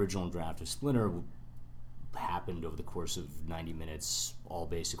the original draft of Splinter happened over the course of 90 minutes, all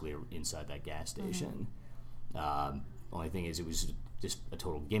basically inside that gas station. Only thing is, it was just a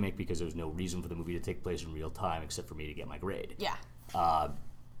total gimmick because there was no reason for the movie to take place in real time except for me to get my grade. Yeah.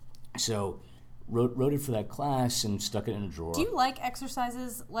 So wrote it for that class and stuck it in a drawer. Do you like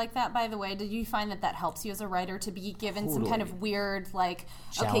exercises like that, by the way? Did you find that helps you as a writer to be given some kind of weird, like,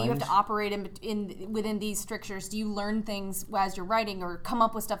 challenge? Okay, you have to operate within these strictures? Do you learn things as you're writing or come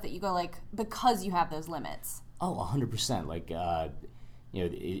up with stuff that you go, like, because you have those limits? Oh, 100%. Like,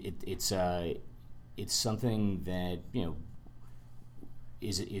 it's something that,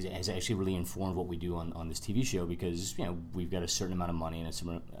 has actually really informed what we do on this TV show, because we've got a certain amount of money and a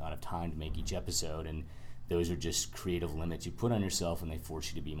certain amount of time to make each episode, and those are just creative limits you put on yourself, and they force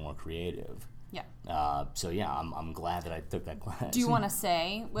you to be more creative. Yeah. So yeah, I'm glad that I took that class. Do you want to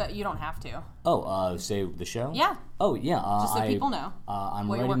say? Well, you don't have to. Oh, say the show? Yeah. Oh yeah. Just so people know I'm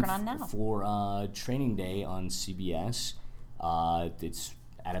what you're writing working on now. For Training Day on CBS. It's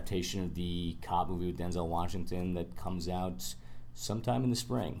adaptation of the cop movie with Denzel Washington that comes out sometime in the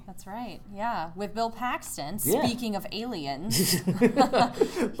spring. That's right. Yeah, with Bill Paxton. Yeah. Speaking of aliens, he's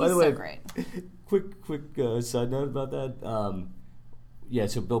By the way, so great. Quick side note about that.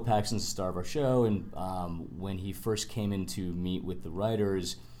 So Bill Paxton's the star of our show, and when he first came in to meet with the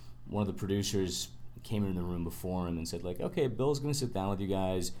writers, one of the producers came in the room before him and said, like, okay, Bill's going to sit down with you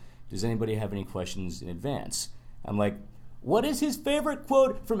guys. Does anybody have any questions in advance? I'm like, what is his favorite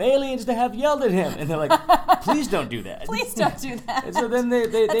quote from Aliens to have yelled at him? And they're like, please don't do that. Please don't do that. And so then they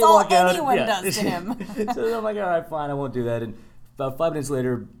That's walk all out. anyone does to him. So I'm like, all right, fine, I won't do that. And about 5 minutes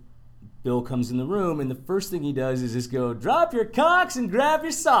later, Bill comes in the room, and the first thing he does is just go, drop your cocks and grab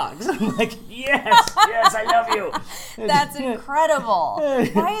your socks. I'm like, yes, I love you. That's incredible.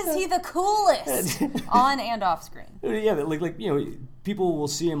 Why is he the coolest on and off screen? Yeah, like people will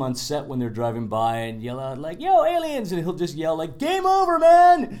see him on set when they're driving by and yell out like, "Yo, aliens!" and he'll just yell like, "Game over,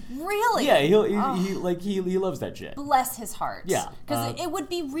 man!" Really? Yeah, he loves that shit. Bless his heart. Yeah, because it would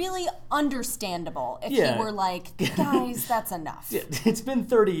be really understandable if Yeah. he were like, "Guys, that's enough." Yeah, it's been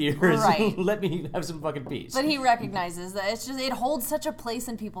 30 years. Right. Let me have some fucking peace. But he recognizes that it holds such a place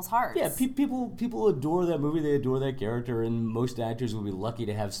in people's hearts. Yeah, people adore that movie. They adore that character, and most actors would be lucky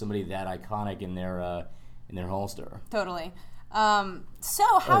to have somebody that iconic in their holster. Totally.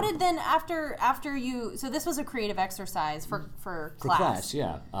 So how did then after you? So this was a creative exercise for class. For class,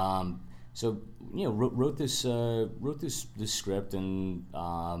 yeah. So wrote this script and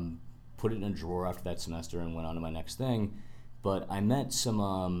put it in a drawer after that semester and went on to my next thing. But I met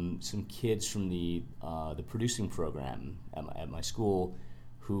some kids from the producing program at my school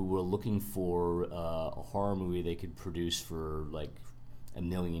who were looking for a horror movie they could produce for like $1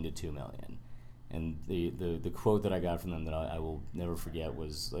 million to $2 million. And the quote that I got from them that I will never forget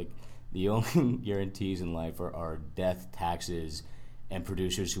was like, the only guarantees in life are death, taxes, and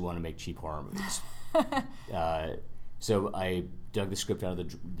producers who want to make cheap horror movies. So I dug the script out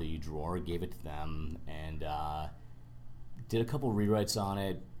of the drawer, gave it to them, and did a couple rewrites on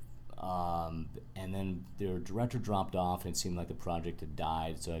it. And then their director dropped off, and it seemed like the project had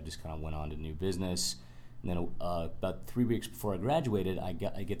died, so I just kind of went on to new business. And then about 3 weeks before I graduated, I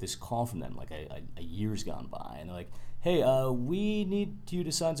get this call from them, like a year's gone by, and they're like, "Hey, we need you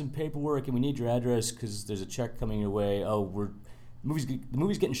to sign some paperwork, and we need your address because there's a check coming your way. Oh, the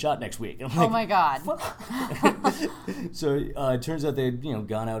movie's getting shot next week." And I'm like, Oh my God! So it turns out they'd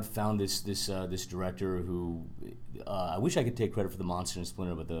gone out, found this director who I wish I could take credit for the monster in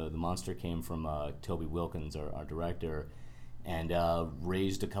Splinter, but the monster came from Toby Wilkins, our director. And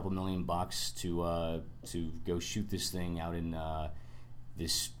raised a couple $1 million to go shoot this thing out in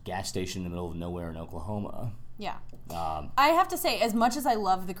this gas station in the middle of nowhere in Oklahoma. Yeah, I have to say, as much as I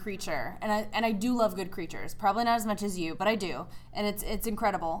love the creature, and I do love good creatures, probably not as much as you, but I do, and it's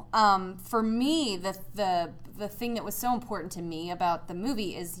incredible. For me, the thing that was so important to me about the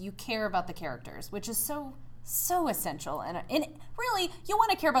movie is you care about the characters, which is so essential, and really you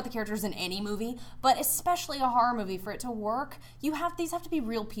want to care about the characters in any movie, but especially a horror movie. For it to work, these have to be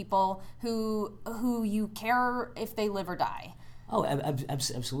real people who you care if they live or die. Oh,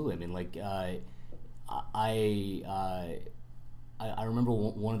 absolutely. I mean, like I remember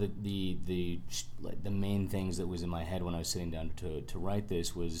one of the main things that was in my head when I was sitting down to write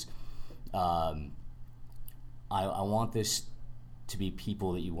this was I want this to be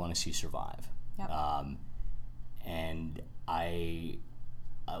people that you want to see survive. Yep. and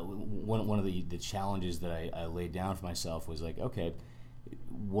one of the challenges that I laid down for myself was like, okay,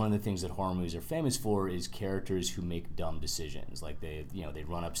 one of the things that horror movies are famous for is characters who make dumb decisions. Like they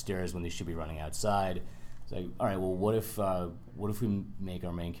run upstairs when they should be running outside. It's like, all right, well, what if we make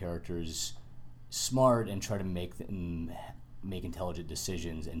our main characters smart and try to make intelligent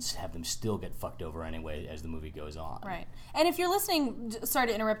decisions and have them still get fucked over anyway as the movie goes on. Right. And if you're listening, sorry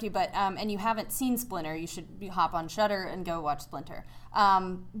to interrupt you, but and you haven't seen Splinter, you should hop on Shudder and go watch Splinter.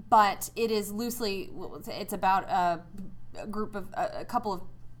 But it is it's about a group of a couple of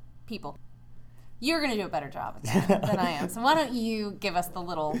people. You're going to do a better job at that than I am. So why don't you give us the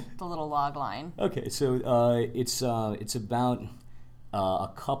little log line? Okay, so it's about a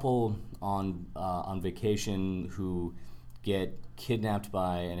couple on vacation who get kidnapped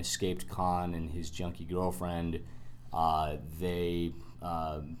by an escaped con and his junkie girlfriend. They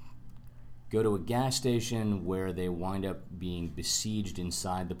go to a gas station where they wind up being besieged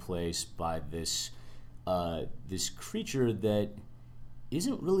inside the place by this creature that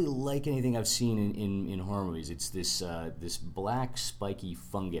isn't really like anything I've seen in horror movies. It's this black spiky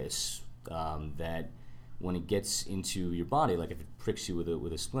fungus that when it gets into your body, like if it pricks you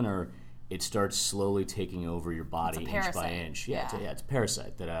with a splinter, it starts slowly taking over your body inch by inch. It's a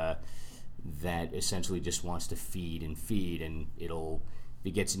parasite that essentially just wants to feed, and it'll. If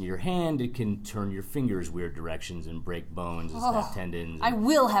it gets into your hand, it can turn your fingers weird directions and break bones and snap tendons. I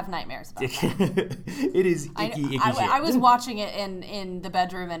will have nightmares about that. It is icky shit. I was watching it in the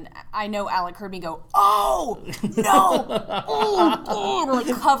bedroom, and I know Alec heard me go, "Oh no!" like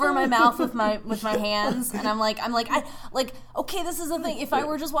cover my mouth with my hands, and I'm like, okay, this is the thing. If I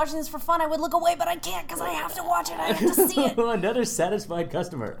were just watching this for fun, I would look away, but I can't because I have to watch it. I have to see it. Another satisfied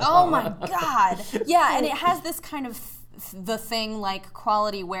customer. Oh my god! Yeah, and it has this kind of the thing like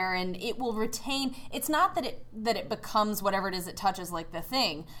quality wherein it will retain. It's not that it becomes whatever it is it touches like the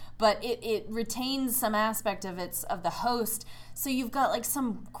thing, but it retains some aspect of the host. So you've got like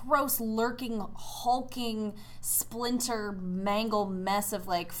some gross lurking hulking splinter mangled mess of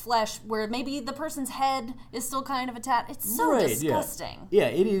like flesh where maybe the person's head is still kind of attached. It's so disgusting. Yeah,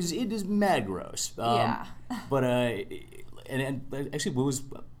 it is mad gross. But and actually what was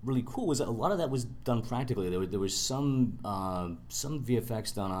really cool was that a lot of that was done practically. There was some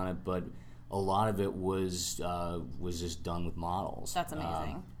VFX done on it, but a lot of it was just done with models. That's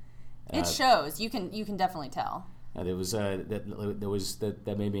amazing. It shows. You can definitely tell. There was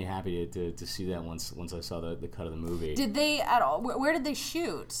that made me happy to see that once I saw the cut of the movie. Did they at all? Where did they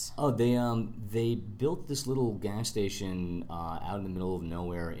shoot? Oh, they built this little gas station out in the middle of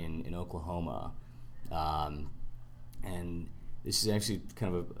nowhere in Oklahoma. And this is actually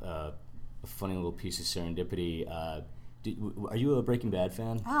kind of a funny little piece of serendipity. Are you a Breaking Bad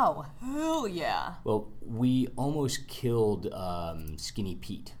fan? Oh, hell yeah. Well, we almost killed Skinny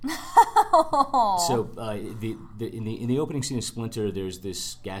Pete. So in the opening scene of Splinter, there's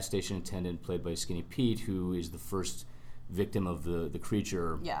this gas station attendant played by Skinny Pete who is the first victim of the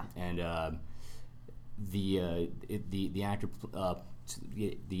creature. Yeah. And the actor...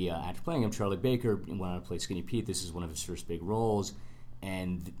 the actor playing him, Charlie Baker, went on to play Skinny Pete. This is one of his first big roles,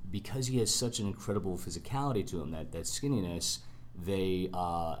 and because he has such an incredible physicality to him, that skinniness, they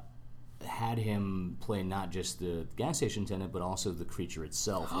had him play not just the gas station attendant, but also the creature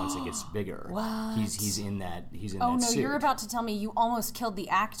itself. Once it gets bigger, what? He's in that. Oh no! Suit. You're about to tell me you almost killed the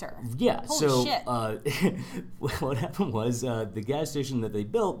actor. Yeah. Holy shit. What happened was the gas station that they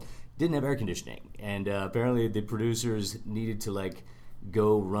built didn't have air conditioning, and apparently the producers needed to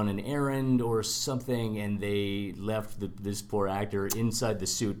go run an errand or something, and they left this poor actor inside the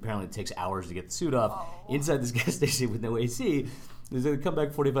suit. Apparently it takes hours to get the suit off inside this gas station with no AC. They come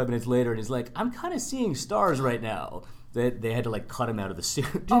back 45 minutes later, and he's like, "I'm kind of seeing stars right now." They had to cut him out of the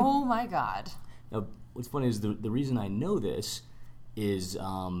suit. Oh my god! Now, what's funny is the reason I know this is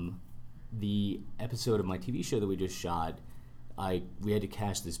the episode of my TV show that we just shot. We had to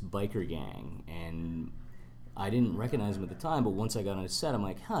cast this biker gang, and I didn't recognize him at the time, but once I got on his set, I'm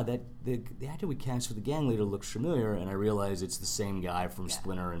like, the actor we cast for the gang leader looks familiar, and I realized it's the same guy from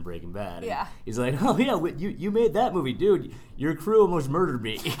Splinter and Breaking Bad. Yeah. He's like, "Oh yeah, you made that movie, dude. Your crew almost murdered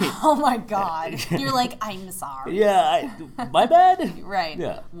me." Oh my god. You're like, "I'm sorry." Yeah, my bad? Right.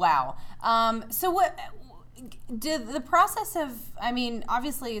 Yeah. Wow. So what... did the process of... I mean,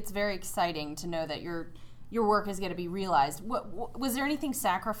 obviously it's very exciting to know that your work is going to be realized. What was there anything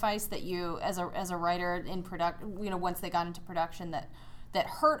sacrificed that you, as a writer in once they got into production, that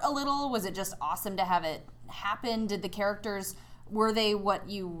hurt a little? Was it just awesome to have it happen? Did the characters, were they what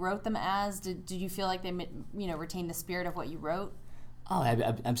you wrote them as? Did you feel like they retained the spirit of what you wrote? Oh,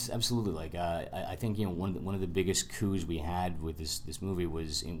 absolutely! Like, I think one of the biggest coups we had with this movie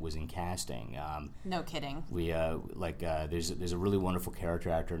was in casting. No kidding. There's a really wonderful character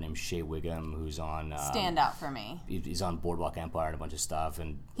actor named Shea Whigham who's on stand out for me. He's on Boardwalk Empire and a bunch of stuff,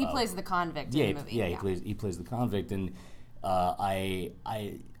 and he plays the convict in the movie. Yeah, he plays the convict, and I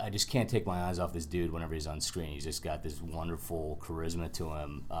just can't take my eyes off this dude whenever he's on screen. He's just got this wonderful charisma to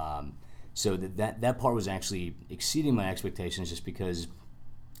him. So that part was actually exceeding my expectations, just because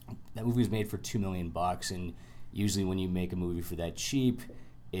that movie was made for $2 million, and usually when you make a movie for that cheap,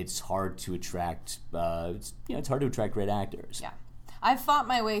 it's hard to attract. It's hard to attract great actors. Yeah, I've fought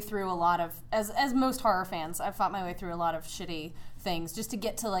my way through a lot of, as most horror fans, I've fought my way through a lot of shitty things just to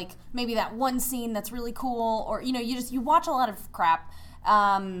get to like maybe that one scene that's really cool, or you watch a lot of crap.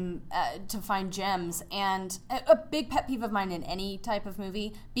 To find gems. And a big pet peeve of mine in any type of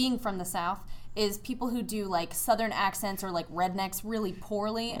movie, being from the South, is people who do like Southern accents or like rednecks really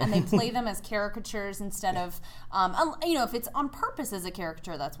poorly, and they play them as caricatures instead of, if it's on purpose as a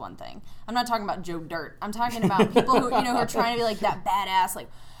caricature, that's one thing. I'm not talking about Joe Dirt. I'm talking about people who who are trying to be like that badass, like,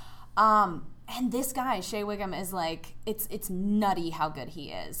 and this guy, Shea Whigham, is like, it's nutty how good he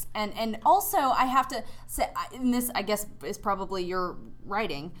is. And also, I have to say, and this, I guess, is probably your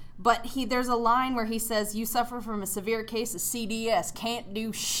writing, but there's a line where he says, "You suffer from a severe case of CDS, can't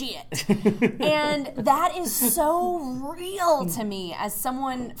do shit." And that is so real to me as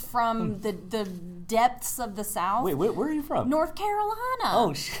someone from the depths of the South. Wait, where are you from? North Carolina.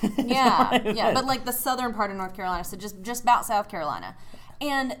 Oh, shit. Yeah, right. But like the southern part of North Carolina, so just about South Carolina.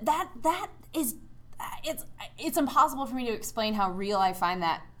 And that is, it's impossible for me to explain how real I find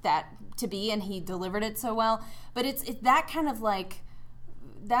that to be, and he delivered it so well. But it's that kind of like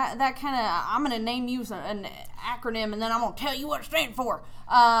that kind of, I'm gonna name you an acronym and then I'm gonna tell you what it stands for.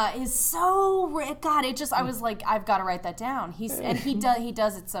 Is so God. It just, I was like, I've got to write that down. He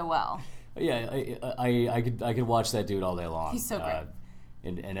does it so well. Yeah, I could watch that dude all day long. He's so great.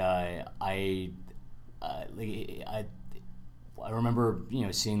 I remember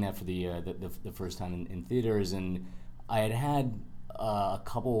seeing that for the first time in theaters, and I had a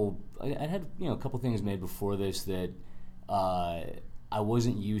couple things made before this that I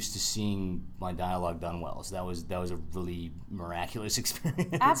wasn't used to seeing my dialogue done well. So that was a really miraculous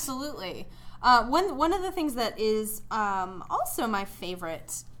experience. Absolutely. One of the things that is also my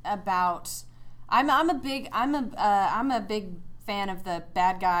favorite about, I'm a big fan of the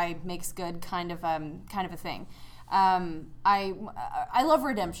bad guy makes good kind of a thing. I love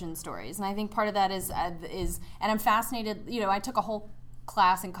redemption stories, and I think part of that is, and I'm fascinated. I took a whole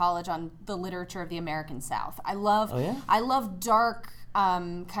class in college on the literature of the American South. I love dark,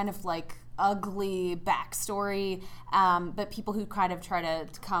 kind of like ugly backstory, but people who kind of try to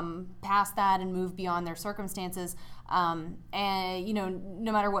come past that and move beyond their circumstances. And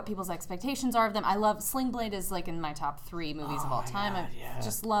no matter what people's expectations are of them, I love Sling Blade is like in my top 3 movies of all time.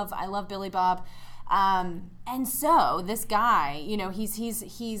 I love Billy Bob. And so this guy,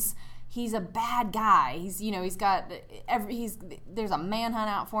 he's a bad guy. There's a manhunt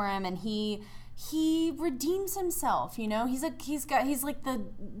out for him, and he redeems himself. He's like the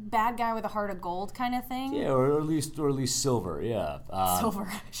bad guy with a heart of gold kind of thing. Yeah, or at least silver. Yeah, silver.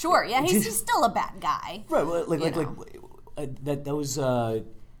 Sure. Yeah, he's still a bad guy. Right. Well,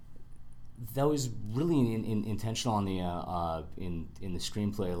 that was really intentional on the in the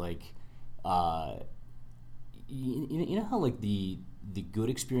screenplay. Like, you know how like the good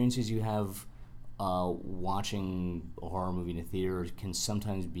experiences you have watching a horror movie in a theater can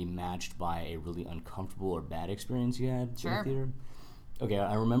sometimes be matched by a really uncomfortable or bad experience you had in a theater. Okay,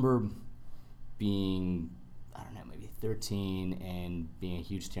 I remember being, I don't know, maybe 13 and being a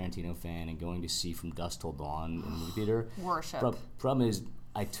huge Tarantino fan and going to see From Dusk Till Dawn in the movie theater. Worship. Problem is,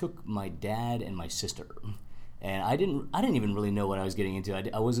 I took my dad and my sister, and I didn't even really know what I was getting into.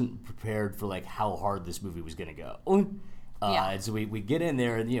 I wasn't prepared for like how hard this movie was going to go. And so we get in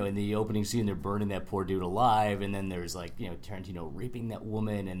there, and in the opening scene they're burning that poor dude alive, and then there's like Tarantino raping that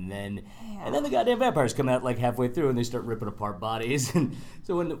woman, and then the goddamn vampires come out like halfway through and they start ripping apart bodies, and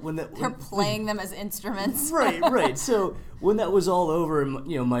so when they're playing them as instruments. right. So when that was all over, and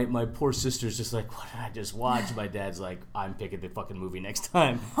my poor sister's just like, what did I just watch? My dad's like, I'm picking the fucking movie next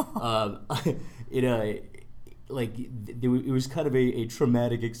time. It was kind of a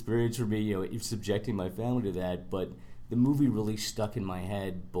traumatic experience for me, subjecting my family to that, but the movie really stuck in my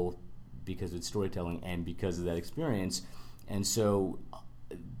head, both because of its storytelling and because of that experience. And so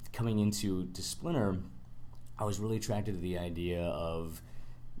coming into Splinter, I was really attracted to the idea of,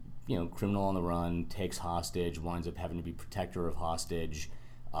 criminal on the run, takes hostage, winds up having to be protector of hostage,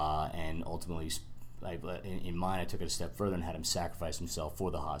 and ultimately in mine, I took it a step further and had him sacrifice himself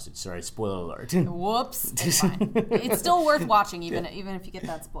for the hostage. Sorry, spoiler alert. Whoops. It's fine. It's still worth watching, even if you get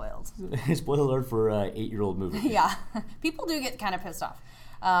that spoiled. Spoiler alert for an 8-year-old movie. Yeah. People do get kind of pissed off.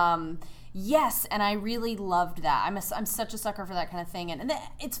 Yes, and I really loved that. I'm such a sucker for that kind of thing. And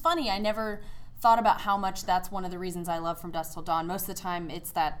it's funny, I never thought about how much that's one of the reasons I love From Dusk Till Dawn. Most of the time,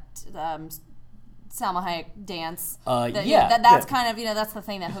 it's that Salma Hayek dance. That's kind of, that's the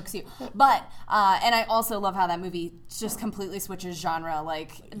thing that hooks you. But, and I also love how that movie just completely switches genre.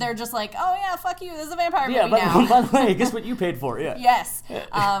 Like, they're just like, oh yeah, fuck you, this is a vampire movie now. By the way, guess what you paid for, yeah. Yes.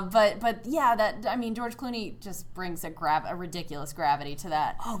 But yeah, George Clooney just brings a ridiculous gravity to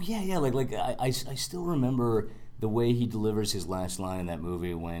that. Oh, yeah. Like I still remember the way he delivers his last line in that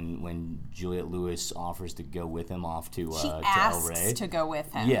movie when Juliette Lewis offers to go with him off to she El asks Rey. to go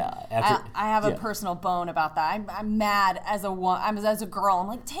with him. Yeah, I have a personal bone about that. I'm mad as a girl. I'm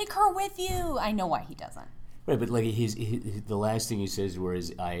like, take her with you. I know why he doesn't. Right, but like the last thing he says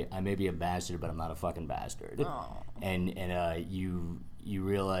was, I may be a bastard, but I'm not a fucking bastard. Oh. And you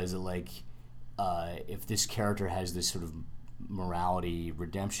realize that like if this character has this sort of morality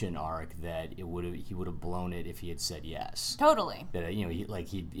redemption arc, that he would have blown it if he had said yes. Totally. That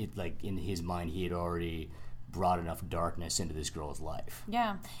in his mind he had already brought enough darkness into this girl's life.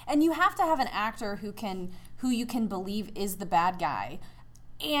 Yeah, and you have to have an actor who you can believe is the bad guy,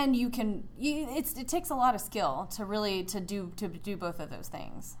 and it takes a lot of skill to really do both of those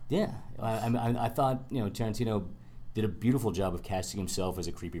things. Yeah, I thought Tarantino did a beautiful job of casting himself as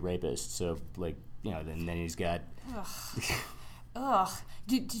a creepy rapist. So like then he's got. Ugh.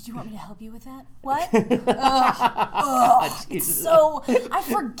 Did you want me to help you with that? What? Ugh. So I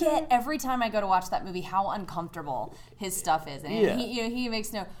forget every time I go to watch that movie how uncomfortable his stuff is, and he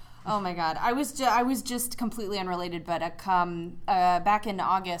makes no. Oh my God! I was just completely unrelated, but back in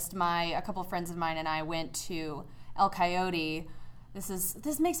August, a couple of friends of mine and I went to El Coyote.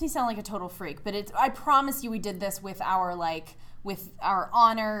 This makes me sound like a total freak, but I promise you we did this with our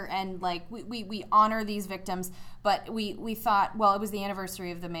honor, and like we honor these victims, but we thought, well, it was the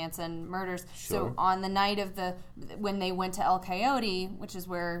anniversary of the Manson murders. Sure. So on the night of when they went to El Coyote, which is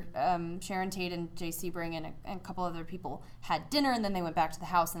where Sharon Tate and Jay Sebring and a couple other people had dinner, and then they went back to the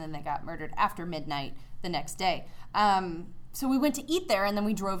house, and then they got murdered after midnight the next day. So we went to eat there, and then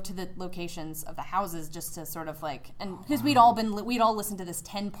we drove to the locations of the houses just to sort of like, and because we'd all listened to this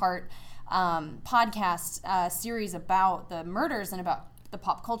 10-part podcast series about the murders and about the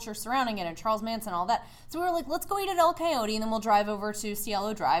pop culture surrounding it and Charles Manson and all that. So we were like, let's go eat at El Coyote, and then we'll drive over to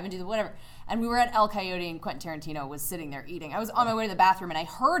Cielo Drive and do whatever. And we were at El Coyote, and Quentin Tarantino was sitting there eating. I was on my way to the bathroom, and I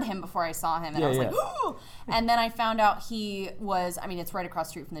heard him before I saw him, and I was like, ooh! And then I found out he was, it's right across the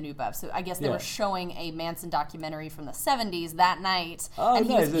street from the New Bev, so I guess they were showing a Manson documentary from the 70s that night, and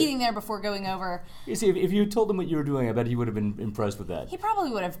he was eating there before going over. You see, if you told him what you were doing, I bet he would have been impressed with that. He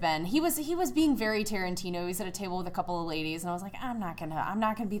probably would have been. He was being very Tarantino. He was at a table with a couple of ladies, and I was like, I'm not gonna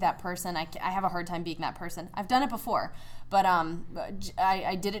be that person. I have a hard time being that person. I've done it before, but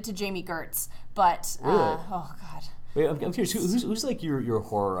I did it to Jamie Gertz. But really? Oh God. Wait, I'm curious. Who's like your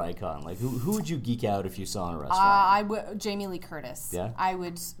horror icon? Like who would you geek out if you saw in a restaurant? Jamie Lee Curtis. Yeah. I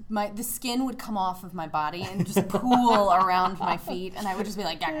would. The skin would come off of my body and just pool around my feet, and I would just be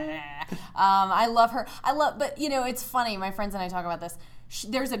like, I love her. But it's funny. My friends and I talk about this.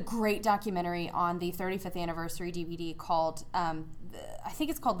 There's a great documentary on the 35th anniversary DVD called, I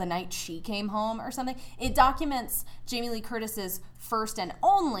think it's called The Night She Came Home or something. It documents Jamie Lee Curtis's first and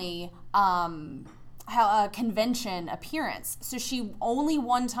only convention appearance. So she only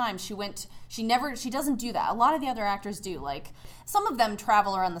one time she doesn't do that. A lot of the other actors do. Like some of them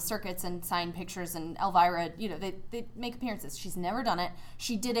travel around the circuits and sign pictures, and Elvira, they make appearances. She's never done it.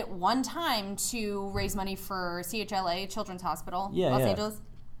 She did it one time to raise money for CHLA Children's Hospital, Los Angeles,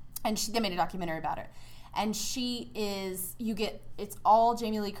 and they made a documentary about it. And it's all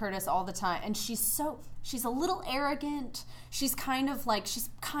Jamie Lee Curtis all the time, and she's a little arrogant. She's kind of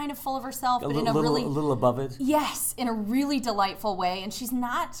full of herself, but in a little above it. Yes, in a really delightful way, and she's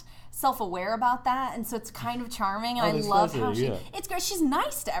not self-aware about that, and so it's kind of charming. And I love how it's great. She's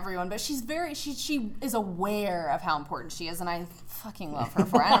nice to everyone, but she is aware of how important she is, and I fucking love her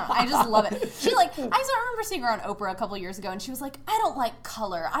for it. I just love it. I remember seeing her on Oprah a couple of years ago, and she was like, I don't like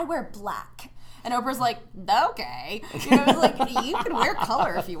color. I wear black. And Oprah's like, okay. It's like, you can wear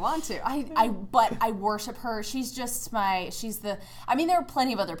color if you want to. But I worship her. She's just there are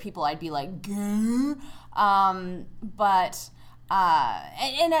plenty of other people I'd be like, gah. But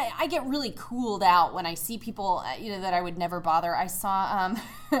I get really cooled out when I see people, that I would never bother. I saw,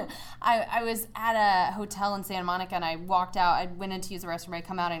 I was at a hotel in Santa Monica, and I walked out. I went in to use the restroom. I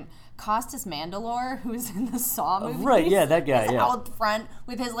come out, and Costas Mandylor, who's in the Saw movies, right? Yeah, that guy. is Yeah, out front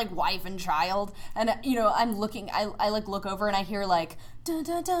with his wife and child, and I'm looking. I look over, and I hear da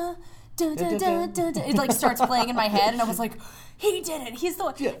da da. Da, da, da, da, da. It starts playing in my head, and I was like, he did it. He's the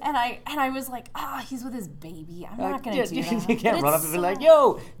one. Yeah. And I was like, he's with his baby. I'm not going to do that. You can't run up and be like,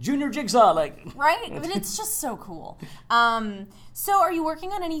 yo, Junior Jigsaw. Right? But it's just so cool. So are you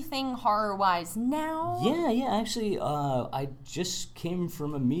working on anything horror-wise now? Yeah. Actually, I just came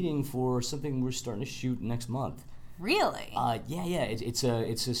from a meeting for something we're starting to shoot next month. Really? Yeah. It's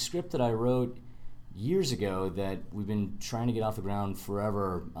a script that I wrote years ago that we've been trying to get off the ground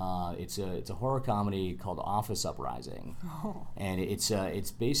forever. It's a horror comedy called Office Uprising, and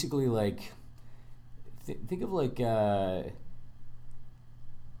it's basically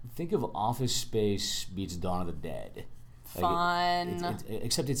think of Office Space meets Dawn of the Dead. Fun.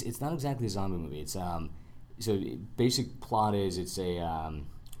 Except it's not exactly a zombie movie. It's so basic plot is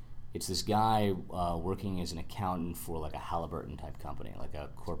it's this guy working as an accountant for a Halliburton type company, like a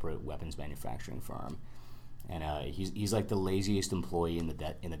corporate weapons manufacturing firm, and he's like the laziest employee in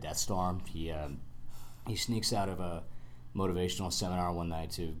the Death Storm. He sneaks out of a motivational seminar one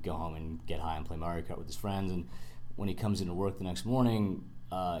night to go home and get high and play Mario Kart with his friends, and when he comes into work the next morning,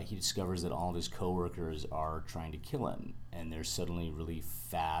 he discovers that all of his coworkers are trying to kill him, and they're suddenly really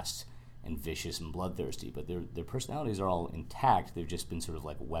fast and vicious and bloodthirsty, but their personalities are all intact. They've just been sort of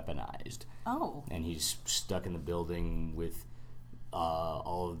weaponized. Oh. And he's stuck in the building with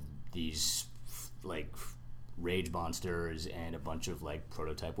all of these rage monsters and a bunch of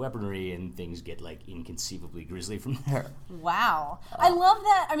prototype weaponry, and things get inconceivably grisly from there. Wow. I love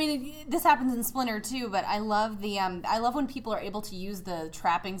that. I mean, this happens in Splinter too, but I love I love when people are able to use the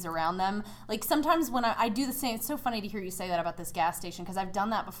trappings around them. Sometimes when I do the same, it's so funny to hear you say that about this gas station, because I've done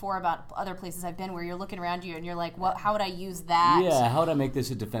that before about other places I've been where you're looking around you and you're like, well, how would I use that? Yeah, how would I make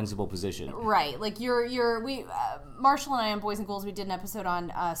this a defensible position? Right. Marshall and I on Boys and Ghouls, we did an episode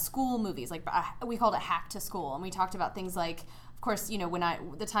on school movies. We called it Hack to School, and we talked about things of course,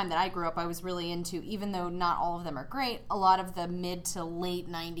 the time that I grew up, I was really into, even though not all of them are great, a lot of the mid to late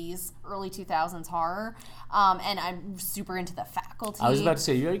 90s, early 2000s horror, and I'm super into The Faculty. I was about to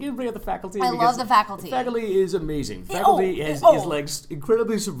say, you're going to bring up The Faculty? I love The Faculty. The Faculty is amazing. Faculty is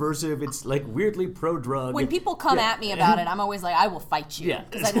incredibly subversive. It's weirdly pro-drug. When people come at me about it, I'm always like, I will fight you,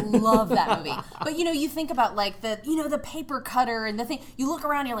 because I love that movie. But you think about the paper cutter and the thing. You look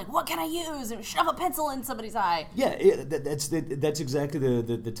around, and you're like, what can I use? And shove a pencil in somebody's eye. Yeah, that's exactly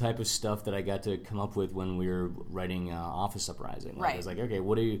the type of stuff that I got to come up with when we were writing Office Uprising. Right. I was like, okay,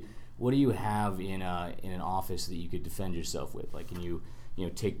 what do you have in an office that you could defend yourself with? Can you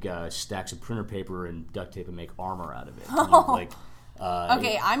take stacks of printer paper and duct tape and make armor out of it?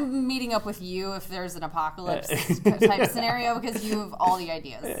 Okay, I'm meeting up with you if there's an apocalypse type scenario, because you have all the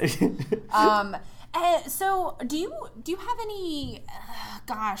ideas. So do you have any?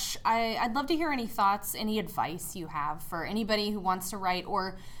 I'd love to hear any thoughts, any advice you have for anybody who wants to write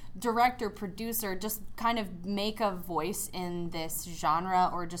or direct or produce or just kind of make a voice in this genre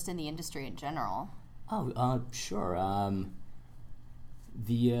or just in the industry in general. Oh, sure.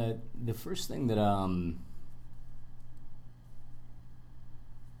 The first thing that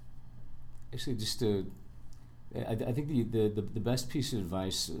actually just to. I think the best piece of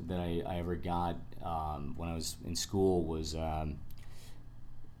advice that I ever got when I was in school was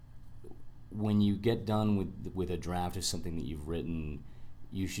when you get done with a draft of something that you've written,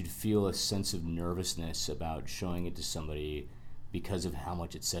 you should feel a sense of nervousness about showing it to somebody because of how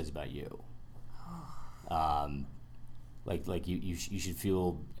much it says about you. You should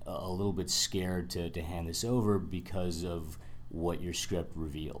feel a little bit scared to hand this over because of what your script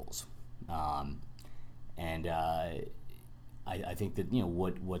reveals. And I think that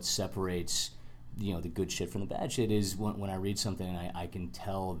what separates the good shit from the bad shit is when I read something and I can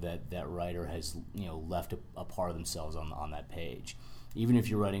tell that writer has left a part of themselves on that page. Even if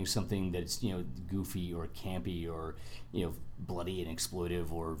you're writing something that's goofy or campy or bloody and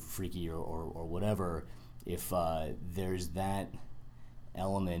exploitive or freaky or whatever, if there's that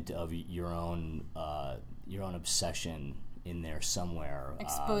element of your own obsession in there somewhere.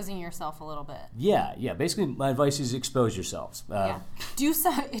 Exposing yourself a little bit. Yeah. Basically, my advice is expose yourselves. Do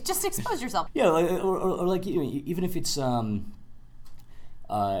so. Just expose yourself. Yeah, or even if it's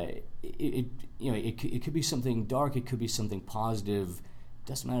it could be something dark. It could be something positive.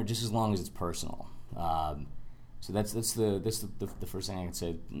 Doesn't matter, just as long as it's personal. So that's the first thing I can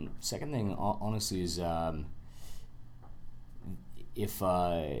say. Second thing, honestly, is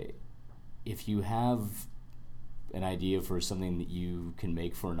if you have an idea for something that you can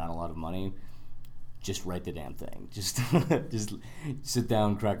make for not a lot of money, just write the damn thing. Just sit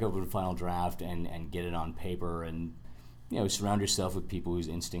down, crack open a final draft, and get it on paper, and surround yourself with people whose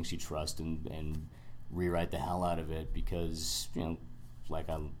instincts you trust, and rewrite the hell out of it, because like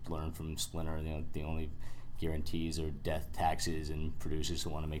I learned from Splinter, the only guarantees are death, taxes, and producers who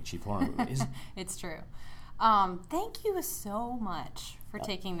want to make cheap horror movies. It's true. Thank you so much for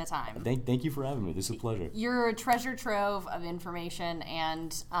taking the time. Thank you for having me. This is a pleasure. You're a treasure trove of information,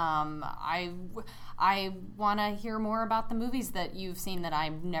 and I want to hear more about the movies that you've seen that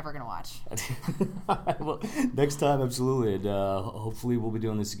I'm never going to watch. Well, next time, absolutely. And, hopefully we'll be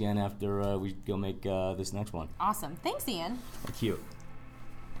doing this again after we go make this next one. Awesome. Thanks, Ian. Thank you.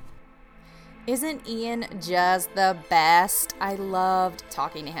 Isn't Ian just the best? I loved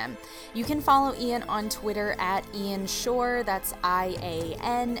talking to him. You can follow Ian on Twitter at Ian Shorr. That's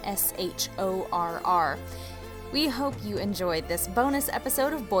IANSHORR. We hope you enjoyed this bonus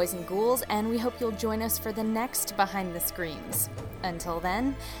episode of Boys and Ghouls, and we hope you'll join us for the next Behind the Screams. Until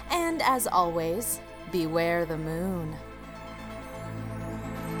then, and as always, beware the moon.